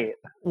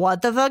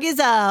 what the fuck is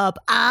up?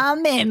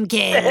 I'm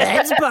MK.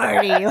 Let's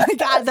party. Like,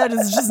 that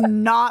is just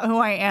not who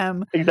I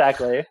am.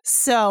 Exactly.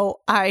 So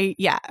I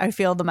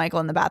feel the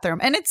Michael in the bathroom,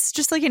 and it's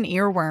just like an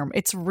earworm.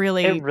 It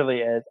really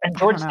is. And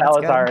George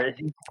Salazar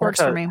works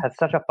for me. Has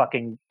such a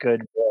fucking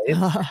good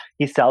voice.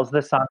 He sells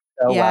this song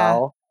so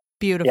well.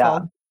 Beautiful. Yeah.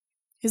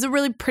 He has a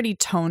really pretty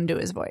tone to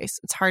his voice.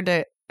 It's hard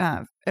to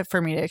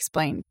for me to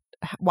explain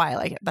why I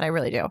like it, but I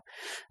really do.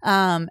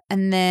 And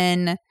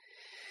then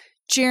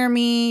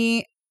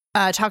Jeremy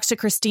talks to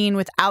Christine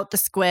without the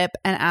squip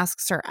and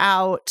asks her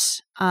out.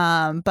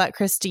 But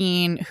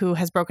Christine, who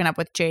has broken up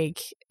with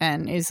Jake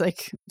and is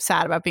like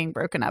sad about being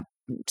broken up,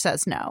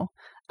 says no.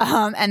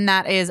 And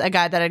that is a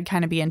guy that I'd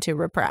kind of be into,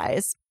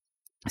 Reprise.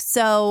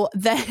 So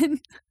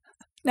then,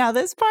 now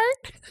this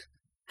part's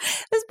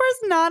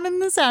not in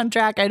the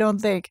soundtrack, I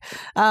don't think.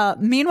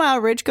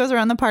 Meanwhile, Rich goes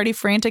around the party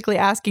frantically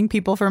asking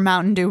people for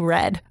Mountain Dew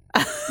Red.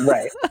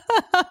 Right.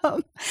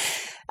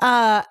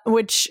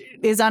 Which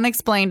is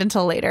unexplained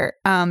until later.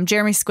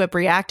 Jeremy Squip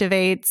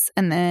reactivates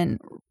and then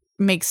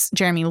makes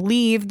Jeremy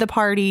leave the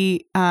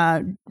party.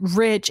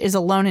 Rich is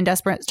alone and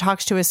desperate,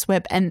 talks to his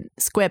squip and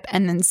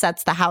then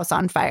sets the house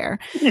on fire.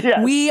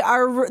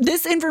 Yes.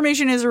 This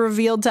information is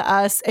revealed to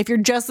us if you're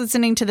just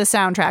listening to the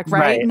soundtrack,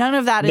 right? None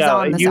of that is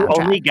on the soundtrack. You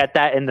only get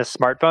that in the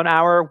smartphone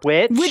hour,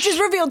 which is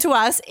revealed to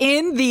us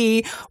in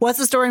the What's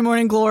the Story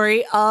Morning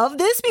Glory of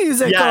this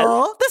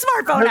musical, the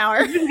smartphone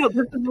hour.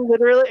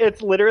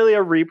 It's literally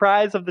a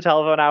reprise of the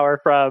telephone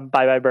hour from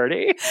Bye Bye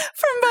Birdie.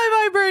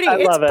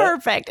 It's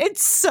perfect.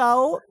 It's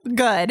so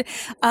good.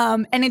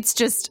 And it's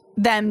just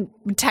them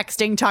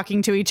texting,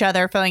 talking to each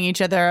other, filling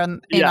each other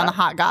in on the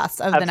hot goss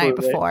of the night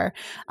before.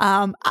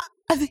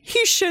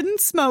 He shouldn't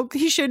smoke.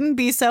 He shouldn't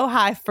be so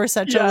high for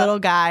such a little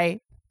guy.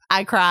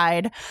 I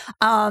cried.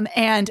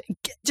 And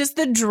just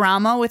the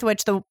drama with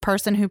which the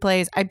person who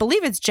plays, I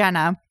believe it's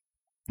Jenna,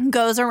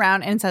 goes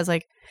around and says,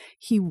 like,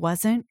 he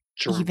wasn't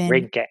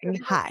even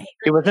high.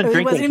 He wasn't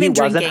drinking. He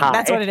wasn't high.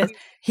 That's what it is.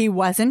 He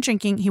wasn't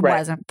drinking. He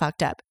wasn't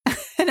fucked up.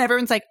 And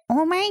everyone's like,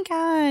 oh my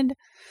God.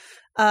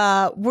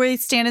 We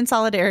stand in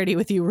solidarity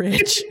with you,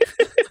 Rich.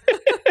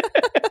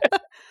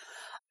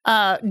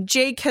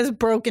 Jake has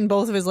broken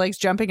both of his legs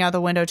jumping out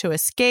the window to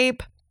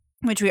escape,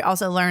 which we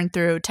also learned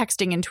through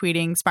texting and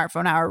tweeting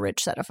smartphone hour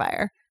Rich set a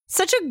fire.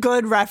 Such a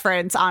good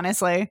reference,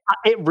 honestly.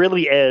 It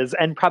really is.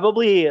 And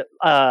probably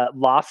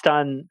lost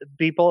on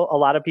people, a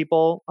lot of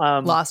people.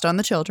 Lost on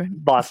the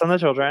children. Lost on the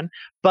children.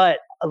 But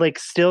like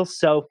still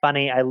so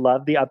funny. I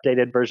love the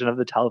updated version of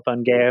the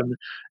telephone game.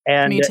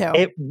 And me too.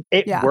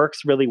 It works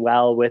really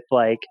well with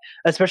like,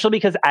 especially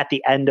because at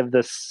the end of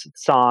this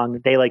song,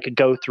 they like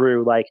go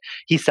through like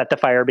he set the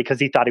fire because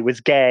he thought he was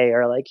gay,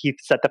 or like he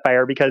set the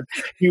fire because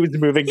he was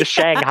moving to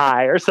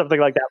Shanghai or something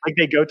like that. Like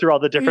they go through all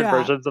the different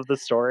versions of the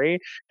story.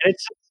 And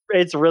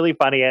it's really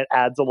funny. It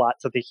adds a lot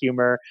to the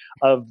humor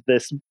of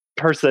this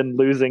person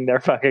losing their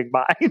fucking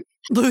mind.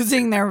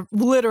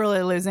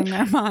 Literally losing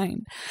their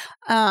mind.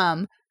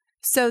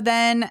 So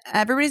then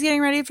everybody's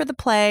getting ready for the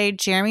play.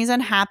 Jeremy's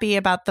unhappy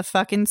about the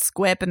fucking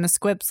squip, and the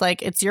squip's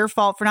like, it's your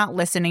fault for not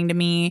listening to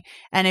me.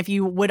 And if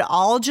you would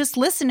all just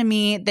listen to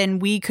me, then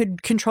we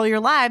could control your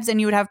lives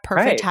and you would have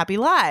perfect, happy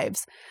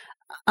lives.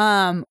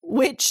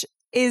 Which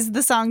is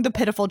the song The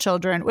Pitiful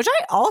Children, which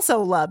I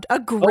also loved. A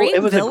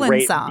great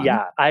villain song.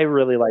 Yeah, I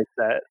really liked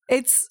that.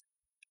 It's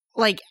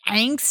like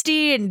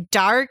angsty and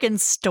dark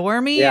and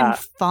stormy and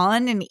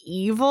fun and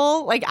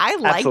evil. Like I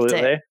liked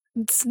it.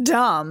 It's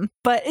dumb,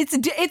 but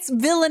it's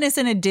villainous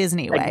in a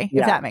Disney way,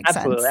 if that makes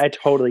sense. I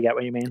totally get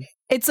what you mean.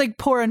 It's like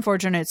Poor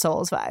Unfortunate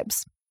Souls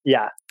vibes.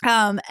 Yeah.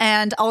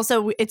 And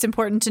also it's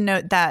important to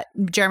note that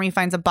Jeremy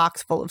finds a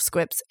box full of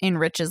squips in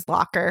Rich's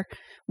locker,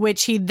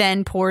 which he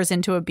then pours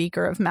into a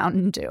beaker of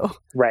Mountain Dew.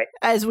 Right.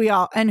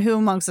 And who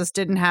amongst us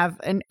didn't have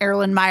an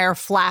Erlenmeyer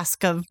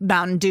flask of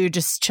Mountain Dew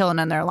just chilling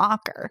in their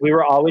locker? We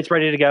were always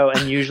ready to go.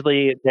 And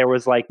usually there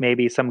was like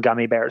maybe some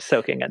gummy bears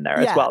soaking in there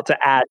as well to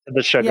add to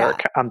the sugar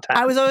content.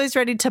 I was always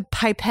ready to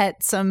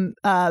pipette some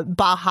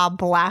Baja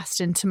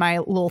Blast into my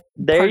little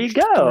There you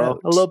go.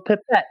 throat. A little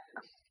pipette.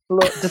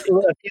 A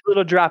few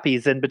little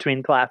droppies in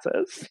between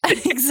classes.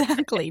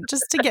 Exactly.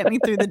 Just to get me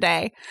through the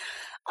day.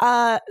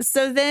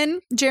 So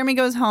then Jeremy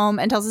goes home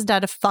and tells his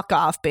dad to fuck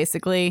off,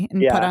 basically,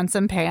 and put on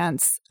some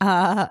pants.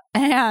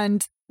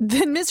 And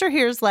then Mr.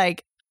 Here's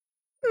like,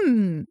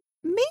 maybe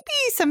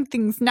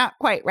something's not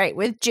quite right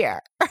with Jer.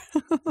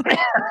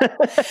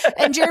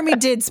 And Jeremy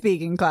did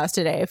speak in class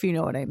today, if you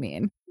know what I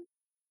mean.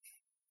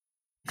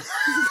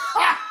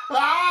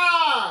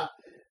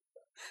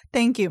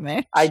 Thank you,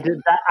 Mitch. I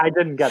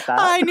didn't get that.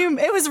 I knew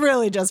it was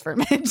really just for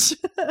Mitch.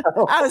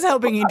 I was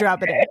hoping he'd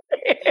drop it in.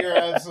 You're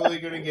absolutely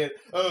going to get,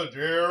 oh,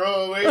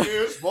 Jeremy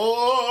is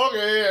smoking.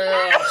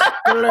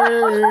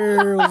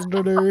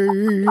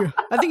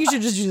 I think you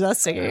should just use us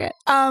singing it.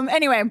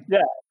 Anyway. Yeah.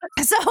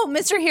 So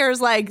Mr.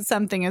 Here's like,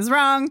 something is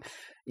wrong.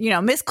 You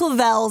know, Miss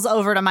Clavel's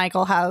over to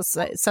Michael House.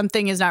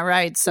 Something is not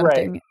right.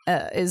 Something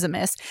is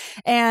amiss.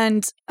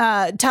 And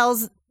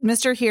tells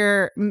Mr.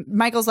 Here,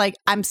 Michael's like,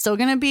 I'm still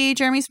going to be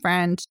Jeremy's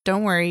friend.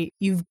 Don't worry.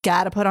 You've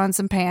got to put on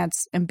some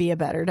pants and be a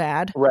better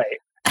dad. Right.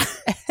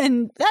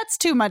 And that's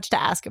too much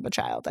to ask of a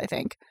child, I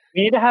think.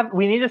 We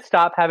need to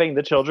stop having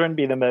the children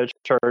be the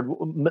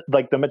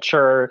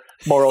mature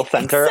moral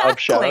center of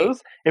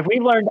shows. If we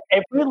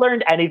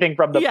learned anything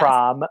from the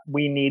prom,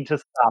 we need to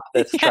stop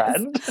this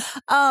trend.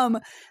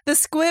 The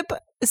squip.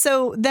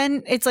 So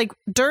then it's like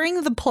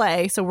during the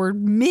play. So we're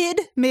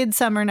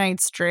Midsummer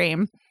Night's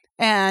Dream.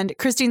 And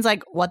Christine's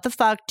like, what the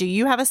fuck? Do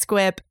you have a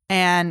squip?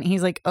 And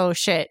he's like, oh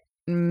shit,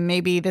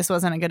 maybe this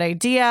wasn't a good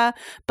idea.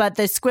 But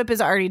the squip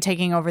is already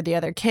taking over the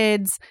other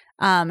kids.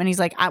 And he's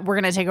like, we're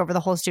going to take over the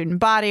whole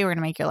student body. We're going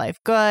to make your life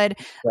good.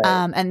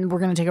 Right. And we're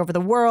going to take over the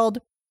world.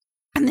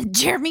 And then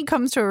Jeremy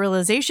comes to a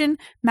realization.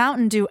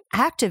 Mountain Dew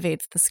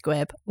activates the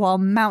squip while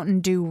Mountain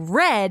Dew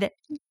Red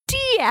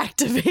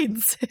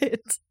deactivates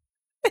it.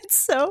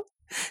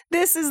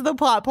 This is the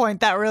plot point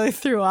that really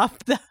threw off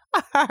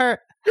our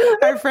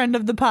friend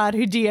of the pod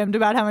who DM'd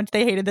about how much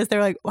they hated this.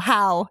 They're like,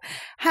 how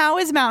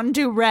is Mountain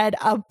Dew Red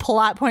a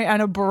plot point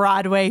on a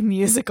Broadway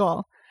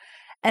musical?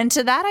 And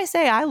to that I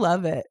say, I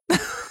love it.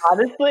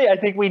 Honestly, I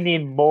think we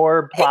need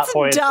more plot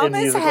points in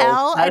musicals. It's dumb as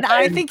hell, and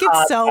I think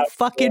it's so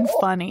fucking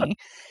funny.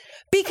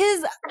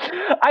 Because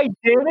I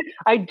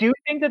do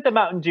think that the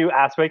Mountain Dew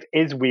aspect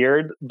is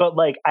weird, but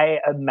like I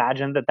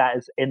imagine that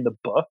is in the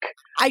book.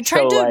 I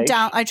tried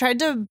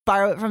to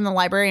borrow it from the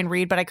library and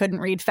read, but I couldn't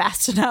read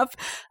fast enough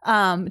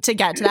to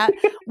get to that.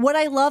 What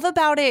I love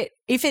about it,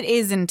 if it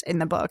isn't in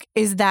the book,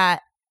 is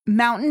that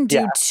Mountain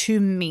Dew to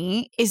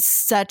me is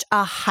such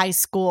a high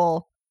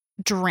school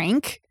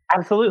drink.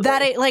 Absolutely.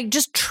 That it like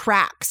just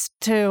tracks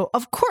to,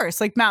 of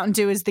course, like Mountain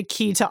Dew is the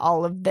key to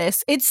all of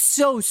this. It's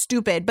so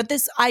stupid, but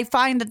I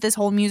find that this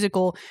whole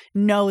musical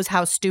knows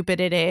how stupid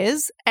it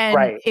is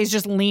and is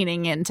just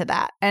leaning into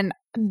that. And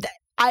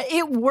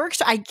it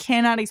works. I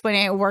cannot explain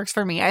it. It works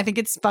for me. I think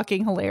it's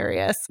fucking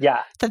hilarious.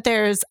 Yeah. That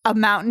there's a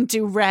Mountain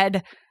Dew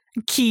Red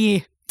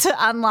key to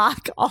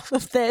unlock all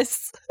of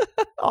this,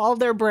 all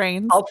their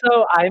brains.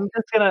 Also, I'm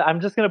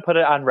just gonna put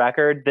it on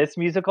record. This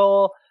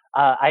musical,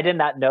 I did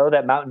not know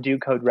that Mountain Dew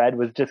Code Red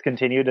was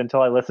discontinued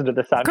until I listened to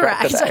the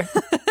soundtrack today.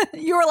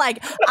 You were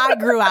like, I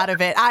grew out of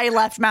it. I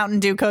left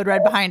Mountain Dew Code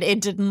Red behind. It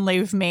didn't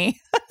leave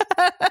me.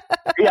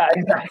 Yeah,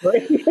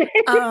 exactly.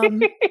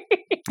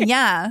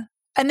 Yeah.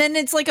 And then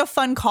it's like a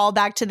fun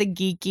callback to the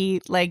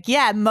geeky, like,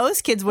 yeah,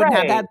 most kids wouldn't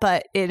have that,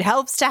 but it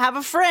helps to have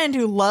a friend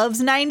who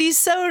loves 90s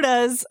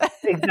sodas.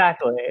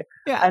 Exactly.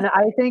 Yeah. And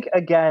I think,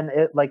 again,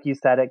 like you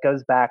said, it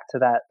goes back to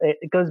that.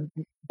 It goes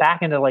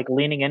back into like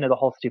leaning into the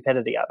whole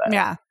stupidity of it.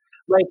 Yeah.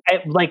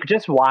 Like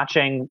just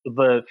watching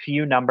the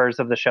few numbers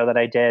of the show that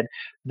I did,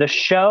 the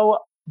show,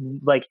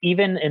 like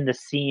even in the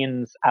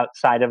scenes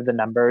outside of the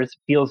numbers,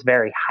 feels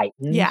very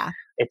heightened. Yeah.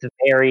 It's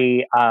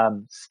very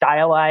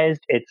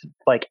stylized. It's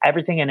like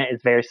everything in it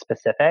is very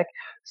specific.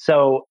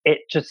 So it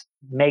just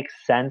makes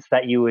sense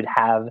that you would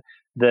have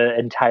the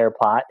entire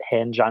plot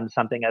hinge on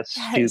something as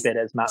stupid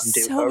as Mountain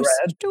Dew Code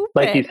Red. Stupid.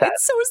 Like you said.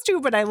 It's so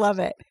stupid. I love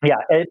it. Yeah.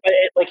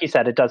 Like you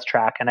said, it does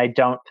track. And I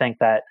don't think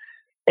that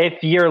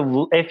if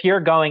you're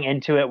going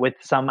into it with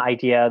some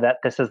idea that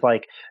this is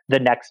like the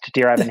next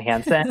Dear Evan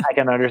Hansen, I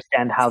can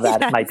understand how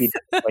that might be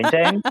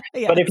disappointing.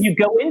 Yes. But if you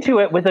go into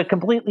it with a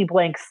completely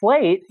blank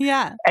slate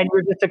and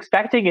you're just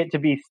expecting it to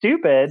be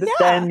stupid,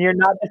 then you're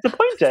not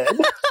disappointed.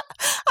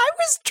 I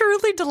was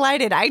truly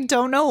delighted. I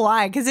don't know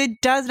why, because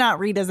it does not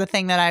read as a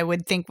thing that I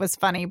would think was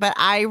funny, but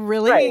I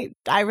really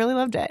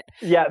loved it.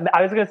 Yeah,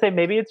 I was going to say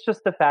maybe it's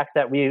just the fact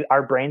that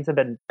our brains have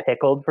been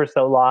pickled for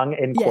so long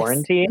in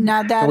quarantine.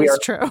 Now that we is are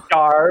true.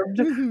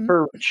 Starved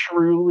for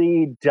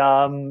truly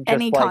dumb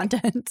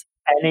content.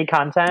 Any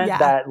content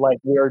that like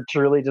we're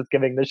truly just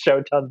giving the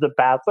show tons of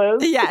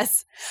passes.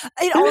 Yes.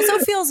 It also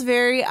feels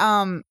very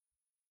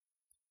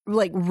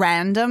like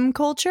random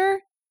culture.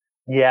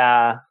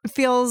 Yeah. It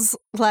feels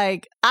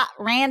like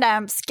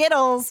random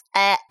Skittles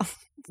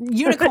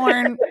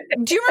unicorn.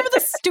 Do you remember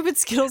the stupid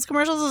Skittles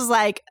commercials? It was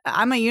like,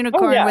 I'm a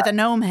unicorn with a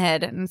gnome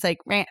head, and it's like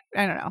I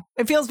don't know.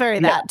 It feels very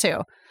that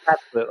too.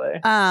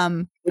 Absolutely.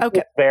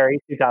 Okay. Very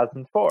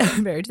 2004.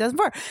 Very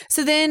 2004.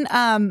 So then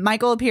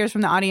Michael appears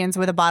from the audience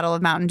with a bottle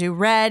of Mountain Dew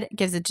Red,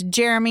 gives it to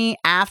Jeremy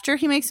after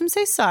he makes him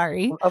say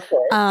sorry.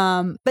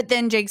 Okay. But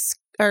then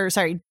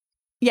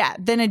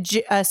then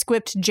a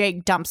squipped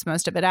Jake dumps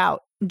most of it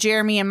out.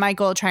 Jeremy and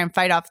Michael try and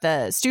fight off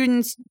the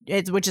students,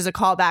 which is a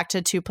callback to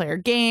a 2-player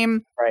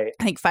game. Right.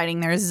 I think fighting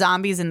their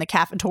zombies in the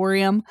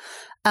cafetorium.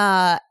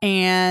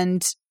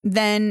 And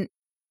then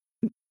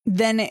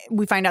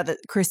we find out that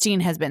Christine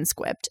has been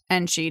squipped,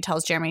 and she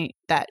tells Jeremy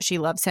that she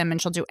loves him and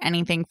she'll do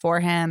anything for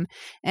him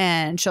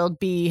and she'll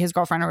be his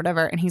girlfriend or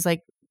whatever. And he's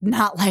like,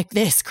 not like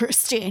this,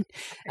 Christine.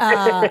 She's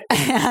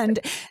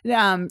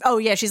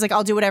like,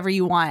 I'll do whatever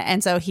you want.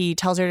 And so he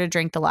tells her to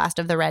drink the last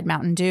of the red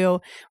Mountain Dew,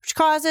 which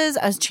causes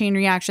a chain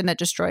reaction that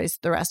destroys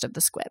the rest of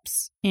the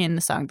squips in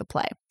the song The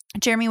Play.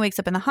 Jeremy wakes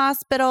up in the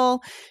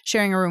hospital,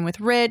 sharing a room with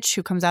Rich,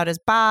 who comes out as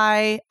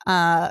bi.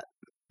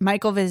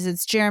 Michael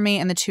visits Jeremy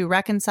and the two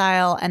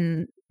reconcile,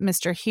 and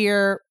Mr.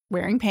 Here,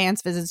 wearing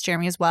pants, visits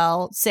Jeremy as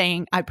well,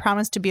 saying, I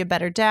promise to be a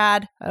better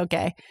dad.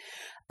 Okay.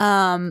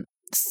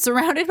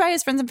 Surrounded by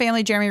his friends and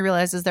family, Jeremy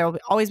realizes there will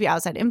always be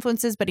outside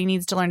influences, but he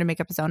needs to learn to make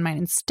up his own mind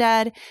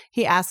instead.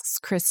 He asks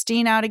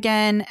Christine out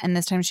again, and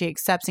this time she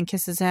accepts and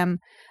kisses him.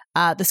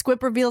 The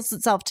squip reveals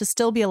itself to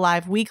still be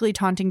alive, weakly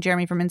taunting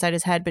Jeremy from inside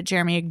his head, but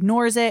Jeremy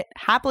ignores it,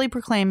 happily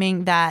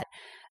proclaiming that,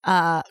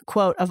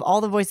 quote, of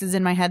all the voices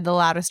in my head, the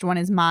loudest one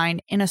is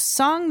mine, in a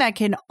song that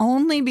can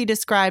only be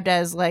described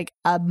as like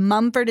a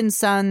Mumford &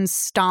 Sons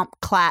stomp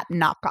clap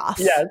knockoff.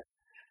 Yes.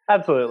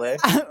 Absolutely.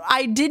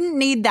 I didn't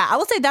need that. I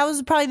will say that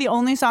was probably the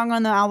only song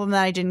on the album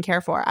that I didn't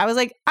care for. I was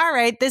like, all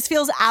right, this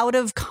feels out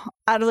of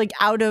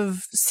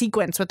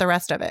sequence with the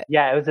rest of it.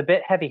 Yeah, it was a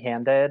bit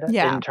heavy-handed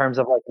in terms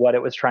of like what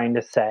it was trying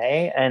to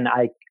say, and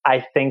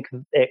I think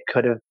it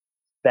could have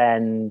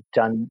been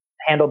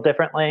handled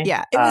differently.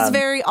 Yeah, it was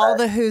very all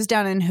the Who's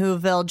down in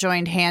Whoville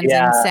joined hands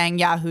and sang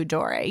Yahoo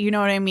Dore. You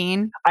know what I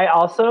mean? I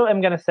also am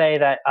going to say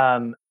that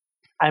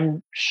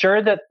I'm sure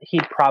that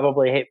he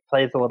probably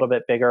plays a little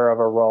bit bigger of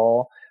a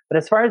role. But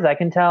as far as I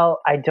can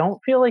tell, I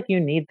don't feel like you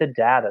need the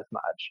dad as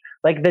much.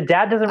 Like the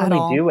dad doesn't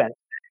really do anything.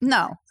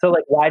 No. So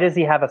like, why does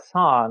he have a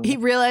song? He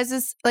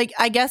realizes, like,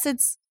 I guess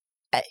it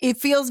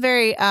feels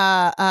very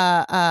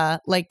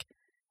like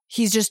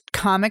he's just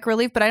comic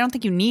relief, but I don't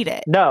think you need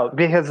it. No,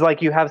 because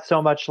like you have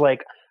so much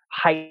like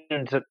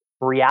heightened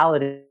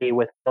reality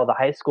with all the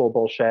high school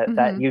bullshit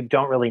that you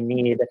don't really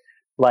need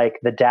like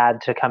the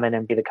dad to come in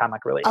and be the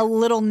comic relief. A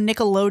little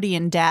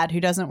Nickelodeon dad who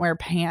doesn't wear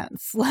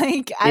pants.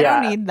 Like, I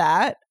don't need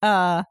that.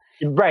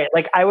 Right.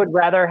 Like I would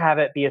rather have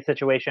it be a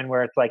situation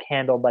where it's like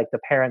handled like the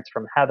parents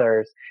from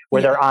Heathers,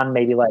 where they're on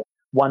maybe like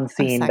one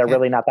scene. They're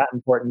really not that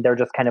important. They're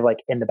just kind of like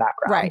in the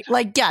background. Right.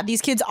 Like, yeah,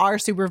 these kids are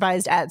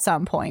supervised at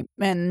some point,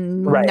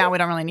 and now we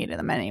don't really need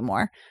them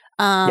anymore.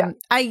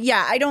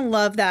 I don't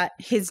love that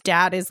his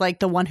dad is like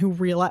the one who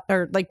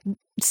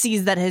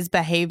sees that his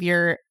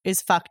behavior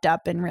is fucked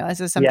up and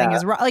realizes something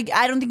is wrong. Like,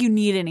 I don't think you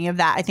need any of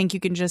that. I think you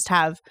can just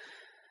I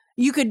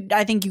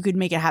think you could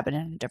make it happen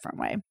in a different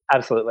way.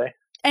 Absolutely.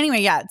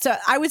 Anyway, yeah. So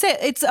I would say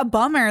it's a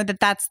bummer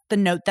that that's the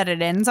note that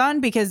it ends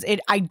on, because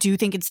I do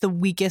think it's the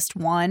weakest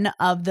one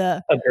of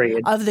the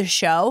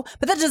show.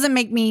 But that doesn't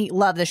make me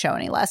love the show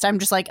any less. I'm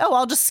just like, oh,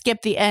 I'll just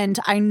skip the end.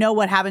 I know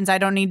what happens. I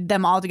don't need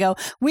them all to go,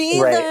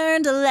 we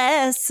learned a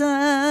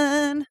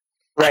lesson.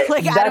 Right.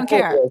 Like, I don't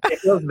care. It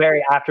feels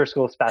very after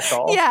school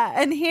special. Yeah.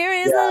 And here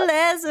is a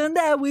lesson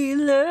that we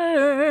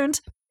learned.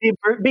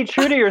 Be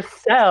true to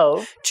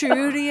yourself.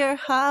 True to your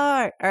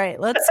heart. All right,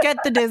 let's get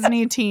the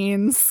Disney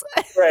teens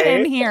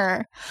in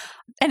here.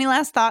 Any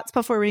last thoughts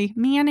before we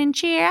man and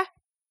cheer?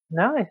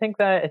 No, I think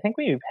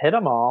we've hit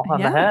them all on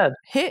the head.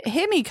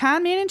 Hit me,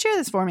 Con, man and cheer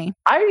this for me.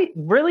 I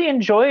really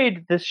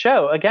enjoyed this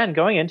show. Again,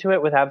 going into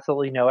it with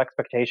absolutely no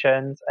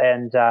expectations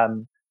and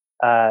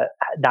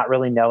not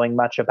really knowing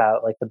much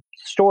about like the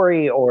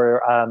story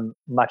or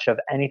much of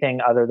anything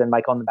other than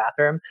Michael in the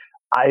bathroom.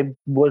 I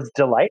was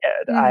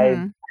delighted.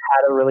 I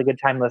had a really good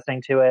time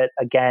listening to it.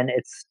 Again,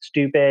 it's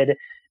stupid.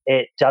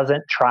 It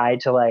doesn't try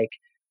to like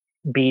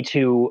be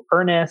too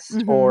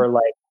earnest or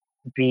like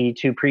be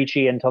too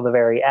preachy until the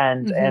very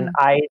end. And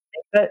I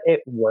think that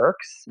it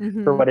works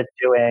for what it's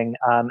doing.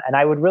 And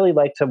I would really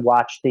like to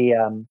watch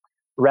the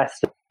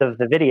rest of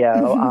the video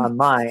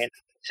online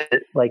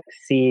to like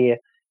see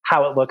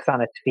how it looks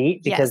on its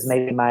feet, because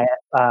maybe my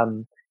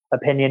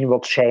opinion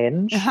will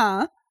change.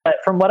 But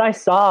from what I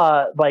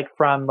saw, like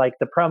from like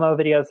the promo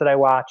videos that I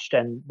watched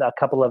and a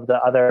couple of the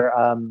other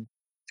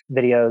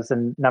videos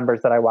and numbers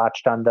that I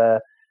watched on the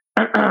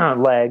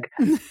leg,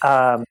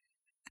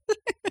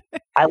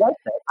 I liked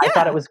it. I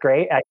thought it was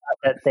great. I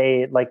thought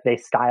that they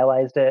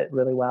stylized it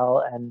really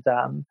well, and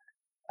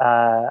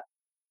I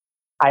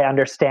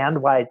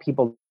understand why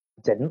people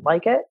didn't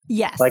like it.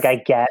 Yes, like I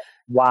get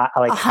why,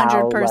 like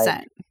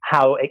 100%.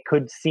 How it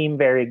could seem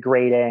very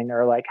grating,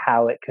 or like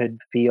how it could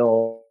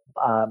feel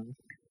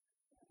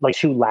like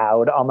too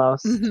loud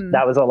almost.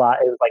 That was a lot.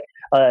 It was like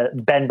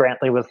Ben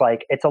Brantley was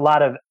like, it's a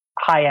lot of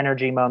high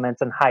energy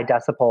moments and high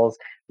decibels,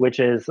 which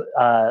is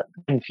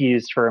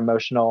confused for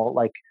emotional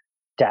like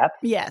depth.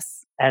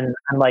 Yes. And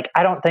I'm like,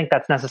 I don't think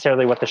that's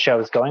necessarily what the show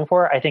is going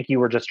for. I think you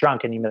were just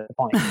drunk and you missed the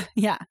point.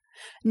 Yeah.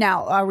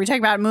 Now, are we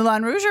talking about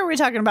Moulin Rouge, or are we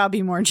talking about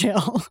Be More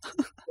Chill?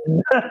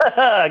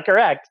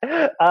 Correct.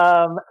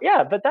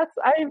 Yeah, but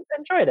I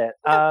enjoyed it.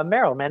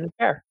 Meryl, man and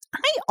fair.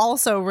 I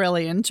also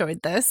really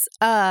enjoyed this.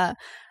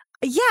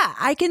 Yeah,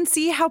 I can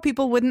see how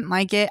people wouldn't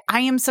like it. I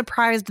am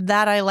surprised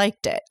that I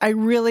liked it. I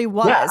really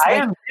was. Yeah, I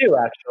am too,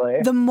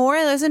 actually. The more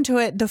I listened to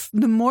it,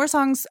 the more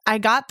songs I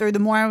got through, the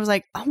more I was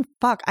like, oh,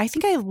 fuck, I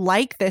think I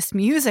like this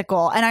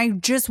musical. And I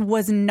just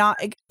was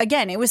not,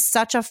 again, it was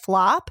such a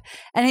flop,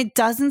 and it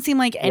doesn't seem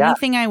like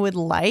anything I would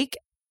like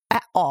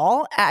at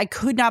all. I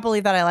could not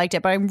believe that I liked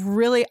it, but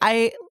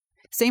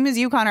same as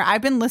you, Connor,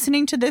 I've been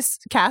listening to this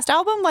cast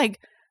album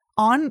like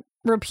on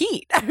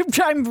repeat.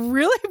 I'm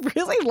really,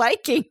 really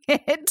liking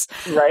it.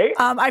 Right.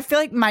 I feel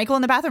like Michael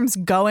in the Bathroom's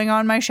going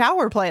on my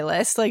shower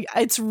playlist. Like,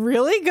 it's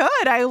really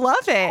good. I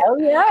love it. Oh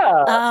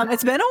yeah.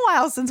 It's been a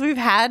while since we've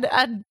had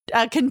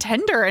a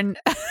contender and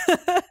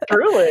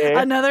truly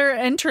another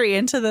entry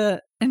into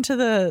the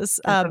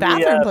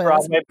bathroom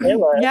playlist.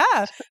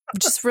 Yeah,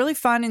 just really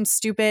fun and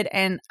stupid.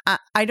 And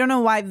I don't know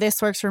why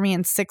this works for me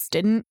and 6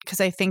 didn't, because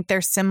I think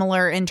they're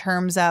similar in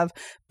terms of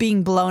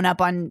being blown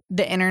up on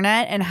the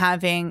internet and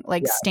having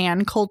like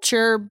stan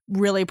culture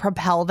really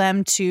propel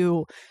them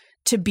to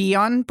be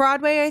on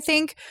Broadway, I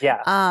think.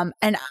 Yeah.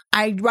 And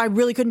I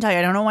really couldn't tell you.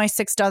 I don't know why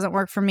 6 doesn't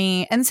work for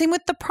me. And same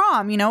with The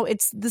Prom,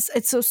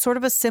 it's sort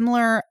of a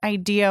similar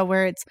idea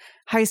where it's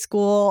high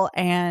school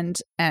and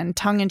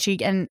tongue in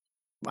cheek, and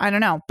I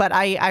don't know, but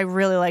I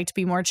really like to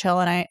Be More Chill,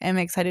 and I am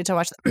excited to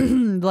watch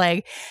the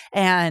leg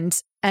and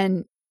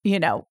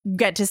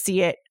get to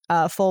see it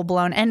full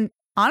blown. And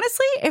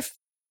honestly, if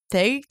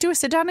they do a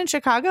sit down in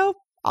Chicago,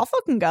 I'll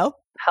fucking go.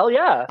 Hell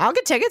yeah. I'll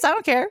get tickets. I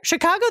don't care.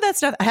 Chicago,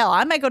 that's not, hell,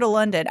 I might go to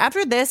London.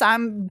 After this,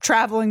 I'm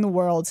traveling the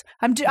world.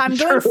 I'm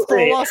going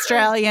full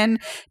Australian,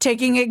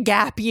 taking a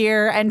gap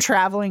year and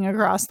traveling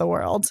across the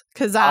world,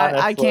 because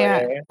I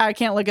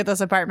can't look at this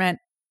apartment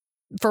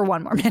for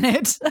one more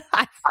minute.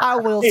 I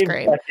will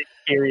scream. I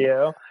hear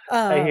you.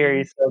 I hear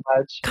you so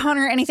much.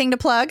 Connor, anything to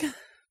plug?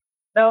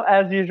 No,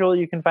 as usual,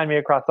 you can find me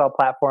across all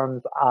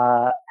platforms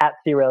at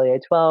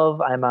CRelia12.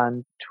 I'm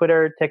on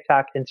Twitter,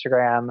 TikTok,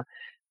 Instagram.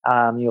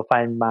 You'll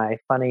find my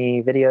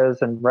funny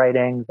videos and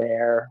writing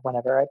there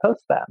whenever I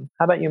post them.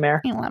 How about you,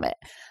 Mare? I love it.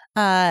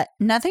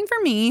 Nothing for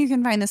me. You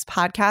can find this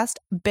podcast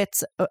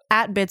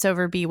at Bits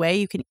Over B-Way.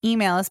 You can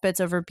email us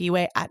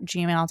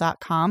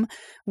bitsoverbway@gmail.com.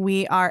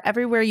 We are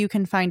everywhere you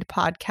can find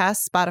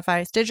podcasts: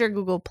 Spotify, Stitcher,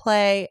 Google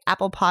Play,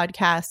 Apple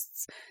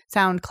Podcasts,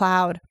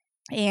 SoundCloud.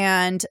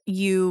 And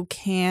you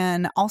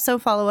can also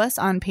follow us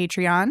on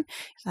Patreon,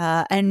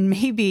 and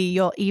maybe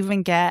you'll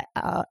even get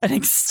an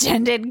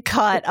extended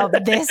cut of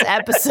this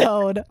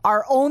episode,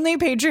 our only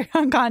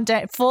Patreon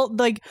content, full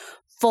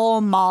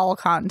mall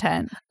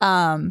content.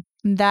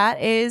 That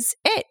is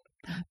it.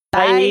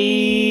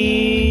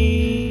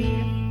 Bye.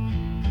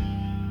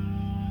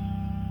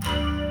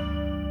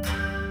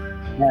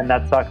 Man,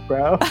 that sucked,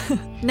 bro.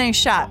 Nice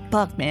shot.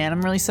 Fuck, man.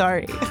 I'm really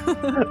sorry.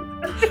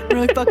 I'm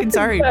really fucking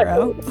sorry,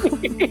 bro.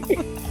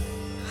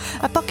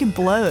 That fucking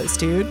blows,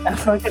 dude. That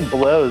fucking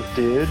blows,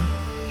 dude.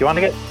 Do you want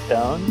to get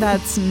stoned?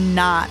 That's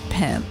not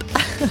pimp.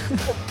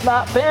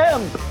 Not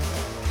pimp.